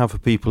advice would you have for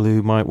people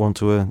who might want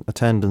to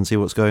attend and see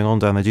what's going on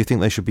down there? Do you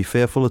think they should be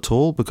fearful at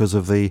all because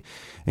of the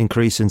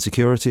increase in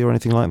security or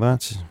anything like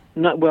that?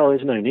 No, well,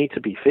 there's no need to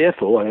be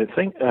fearful, I don't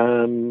think.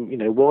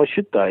 Why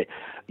should they?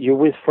 You're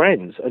with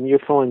friends, and you'll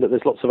find that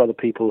there's lots of other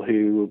people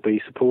who will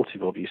be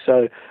supportive of you.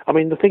 So, I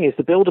mean, the thing is,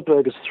 the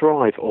Bilderbergers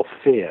thrive off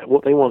fear.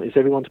 What they want is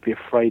everyone to be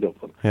afraid of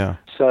them. Yeah.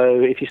 So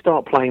if you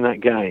start playing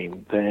that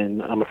game,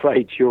 then I'm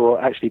afraid you're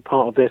actually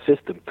part of their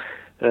system.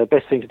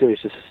 Best thing to do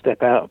is just to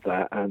step out of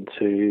that and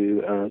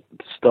to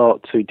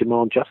start to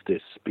demand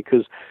justice,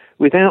 because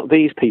without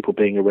these people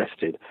being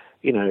arrested,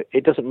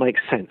 it doesn't make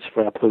sense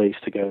for our police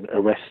to go and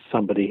arrest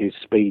somebody who's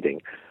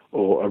speeding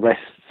or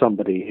arrest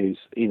somebody who's,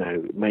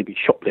 maybe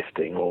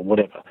shoplifting or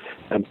whatever,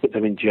 and put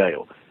them in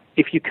jail.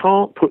 If you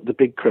can't put the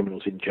big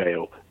criminals in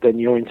jail, then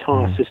your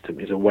entire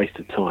system is a waste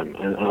of time.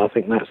 And I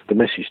think that's the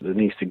message that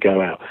needs to go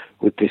out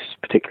with this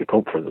particular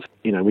conference.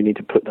 We need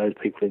to put those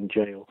people in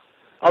jail.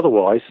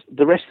 Otherwise,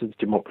 the rest of the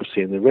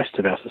democracy and the rest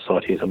of our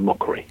society is a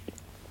mockery.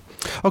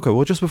 Okay,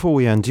 well, just before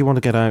we end, do you want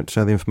to get out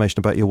the information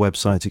about your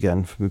website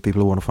again for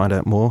people who want to find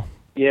out more?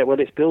 Yeah, well,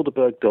 it's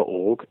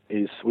Bilderberg.org.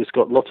 It's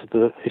got lots of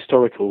the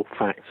historical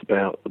facts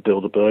about the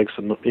Bilderbergs,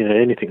 and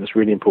anything that's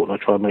really important,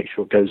 I try and make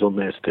sure goes on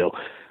there still.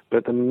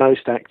 But the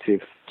most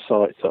active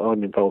sites that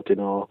I'm involved in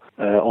are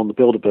on the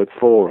Bilderberg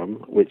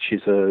Forum, which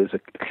is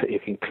you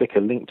can click a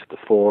link to the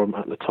forum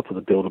at the top of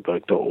the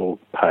Bilderberg.org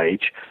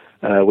page,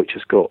 which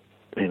has got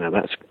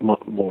that's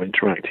much more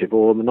interactive,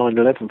 or on the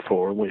 9/11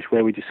 forum,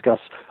 where we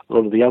discuss a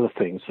lot of the other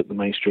things that the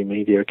mainstream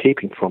media are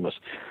keeping from us.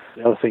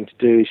 The other thing to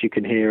do is you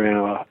can hear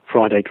our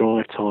Friday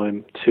Drive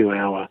Time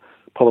 2-hour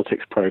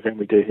politics program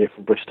we do here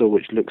from Bristol,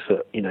 which looks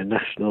at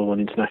national and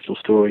international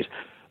stories.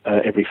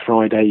 Every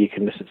Friday you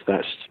can listen to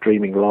that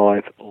streaming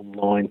live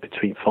online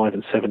between 5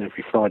 and 7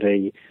 every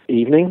Friday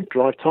evening,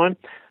 drive time.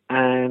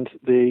 And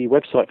the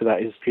website for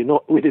that is, if you're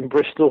not within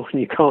Bristol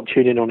and you can't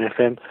tune in on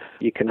FM,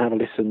 you can have a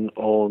listen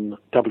on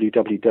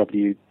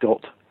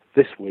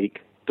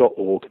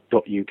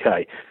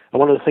www.thisweek.org.uk. And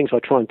one of the things I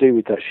try and do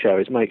with that show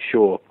is make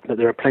sure that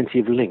there are plenty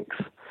of links.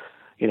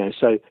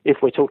 So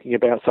if we're talking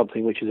about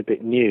something which is a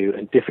bit new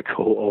and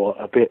difficult or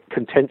a bit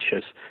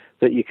contentious,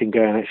 that you can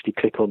go and actually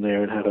click on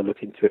there and have a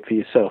look into it for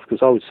yourself.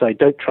 Because I would say,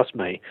 don't trust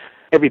me.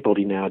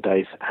 Everybody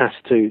nowadays has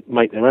to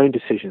make their own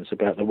decisions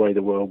about the way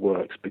the world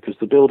works, because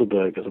the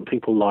Bilderbergers and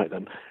people like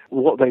them,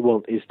 what they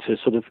want is to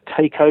sort of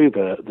take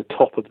over the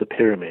top of the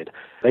pyramid.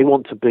 They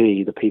want to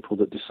be the people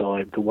that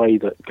decide the way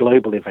that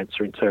global events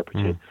are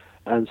interpreted.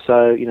 And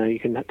so, you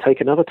can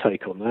take another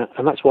take on that.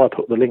 And that's why I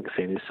put the links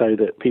in, is so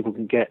that people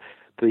can get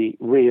the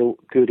real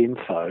good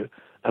info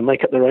and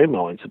make up their own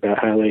minds about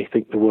how they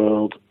think the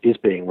world is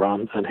being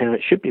run and how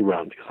it should be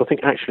run. Because I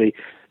think actually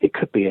it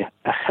could be a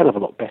hell of a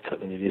lot better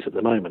than it is at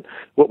the moment.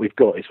 What we've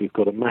got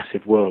a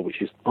massive world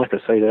which is, like I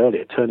said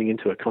earlier, turning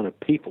into a kind of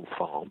people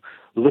farm,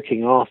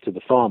 looking after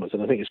the farmers.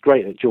 And I think it's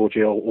great that George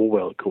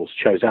Orwell, of course,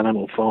 chose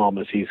Animal Farm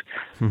as his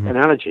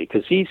analogy,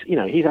 because he's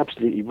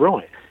absolutely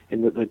right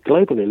in that the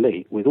global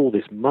elite, with all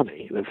this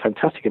money, the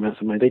fantastic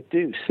amounts of money, they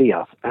do see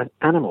us as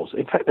animals.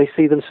 In fact, they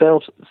see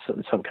themselves,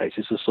 in some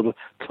cases, as sort of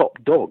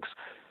top dogs.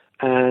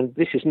 And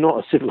this is not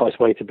a civilized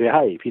way to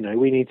behave.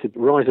 We need to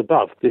rise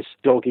above this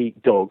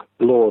dog-eat-dog,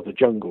 law of the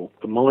jungle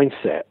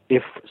mindset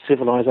if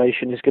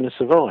civilization is going to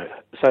survive.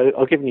 So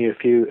I've given you a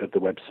few of the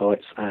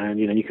websites, and,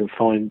 you can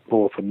find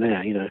more from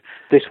there.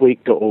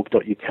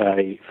 Thisweek.org.uk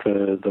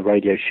for the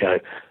radio show,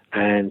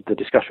 and the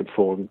discussion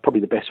forum,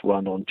 probably the best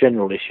one on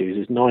general issues,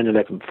 is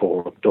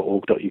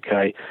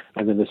 911forum.org.uk,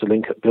 and then there's a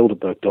link at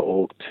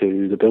bilderberg.org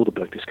to the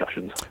Bilderberg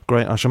discussions.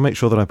 Great. I shall make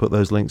sure that I put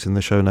those links in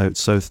the show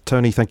notes. So,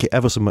 Tony, thank you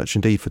ever so much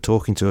indeed for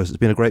talking to us. It's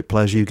been a great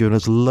pleasure. You've given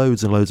us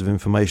loads and loads of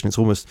information. It's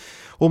almost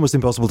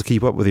impossible to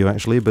keep up with you,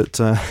 actually, but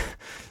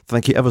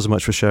thank you ever so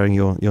much for sharing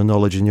your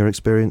knowledge and your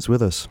experience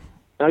with us.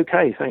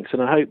 Okay, thanks,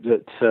 and I hope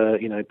that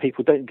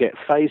people don't get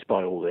fazed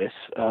by all this.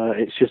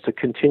 It's just a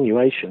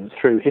continuation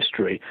through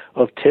history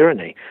of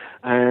tyranny,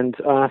 and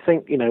I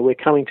think we're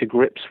coming to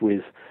grips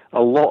with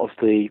a lot of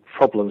the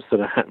problems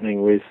that are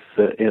happening with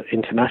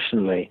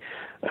internationally,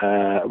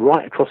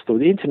 right across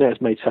the internet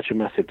has made such a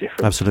massive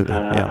difference. Absolutely,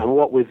 yeah. And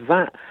what with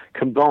that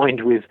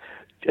combined with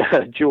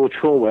George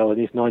Orwell in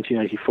his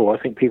 1984, I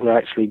think people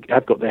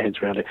have got their heads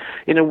around it.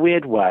 In a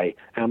weird way,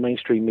 our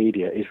mainstream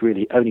media is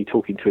really only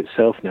talking to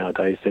itself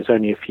nowadays. There's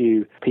only a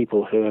few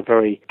people who are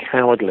very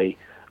cowardly,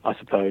 I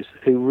suppose,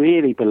 who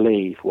really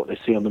believe what they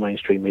see on the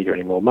mainstream media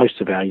anymore. Most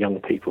of our young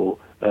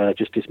people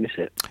just dismiss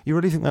it. You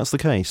really think that's the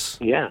case?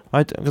 Yeah.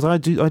 Because I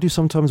do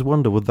sometimes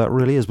wonder what that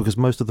really is, because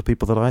most of the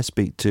people that I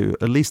speak to,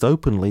 at least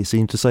openly,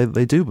 seem to say that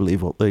they do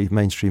believe what the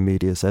mainstream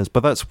media says.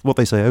 But that's what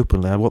they say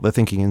openly. What they're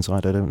thinking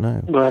inside, I don't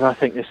know. Well, I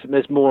think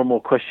there's more and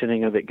more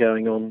questioning of it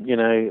going on.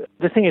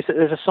 The thing is that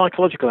there's a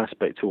psychological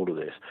aspect to all of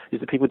this, is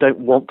that people don't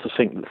want to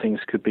think that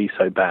things could be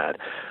so bad.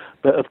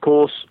 But, of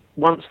course,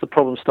 once the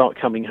problems start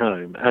coming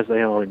home, as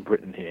they are in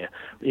Britain here,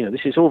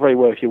 this is all very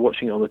well if you're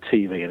watching it on the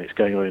TV and it's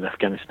going on in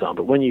Afghanistan,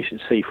 but when you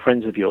see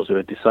friends of yours who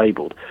are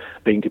disabled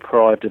being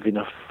deprived of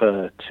enough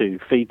to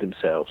feed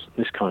themselves,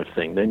 this kind of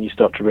thing, then you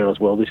start to realise,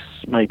 well,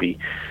 maybe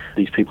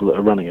these people that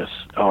are running us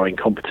are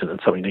incompetent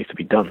and something needs to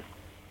be done.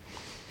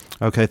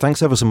 Okay,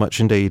 thanks ever so much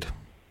indeed.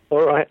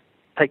 All right,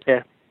 take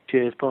care.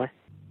 Cheers, bye.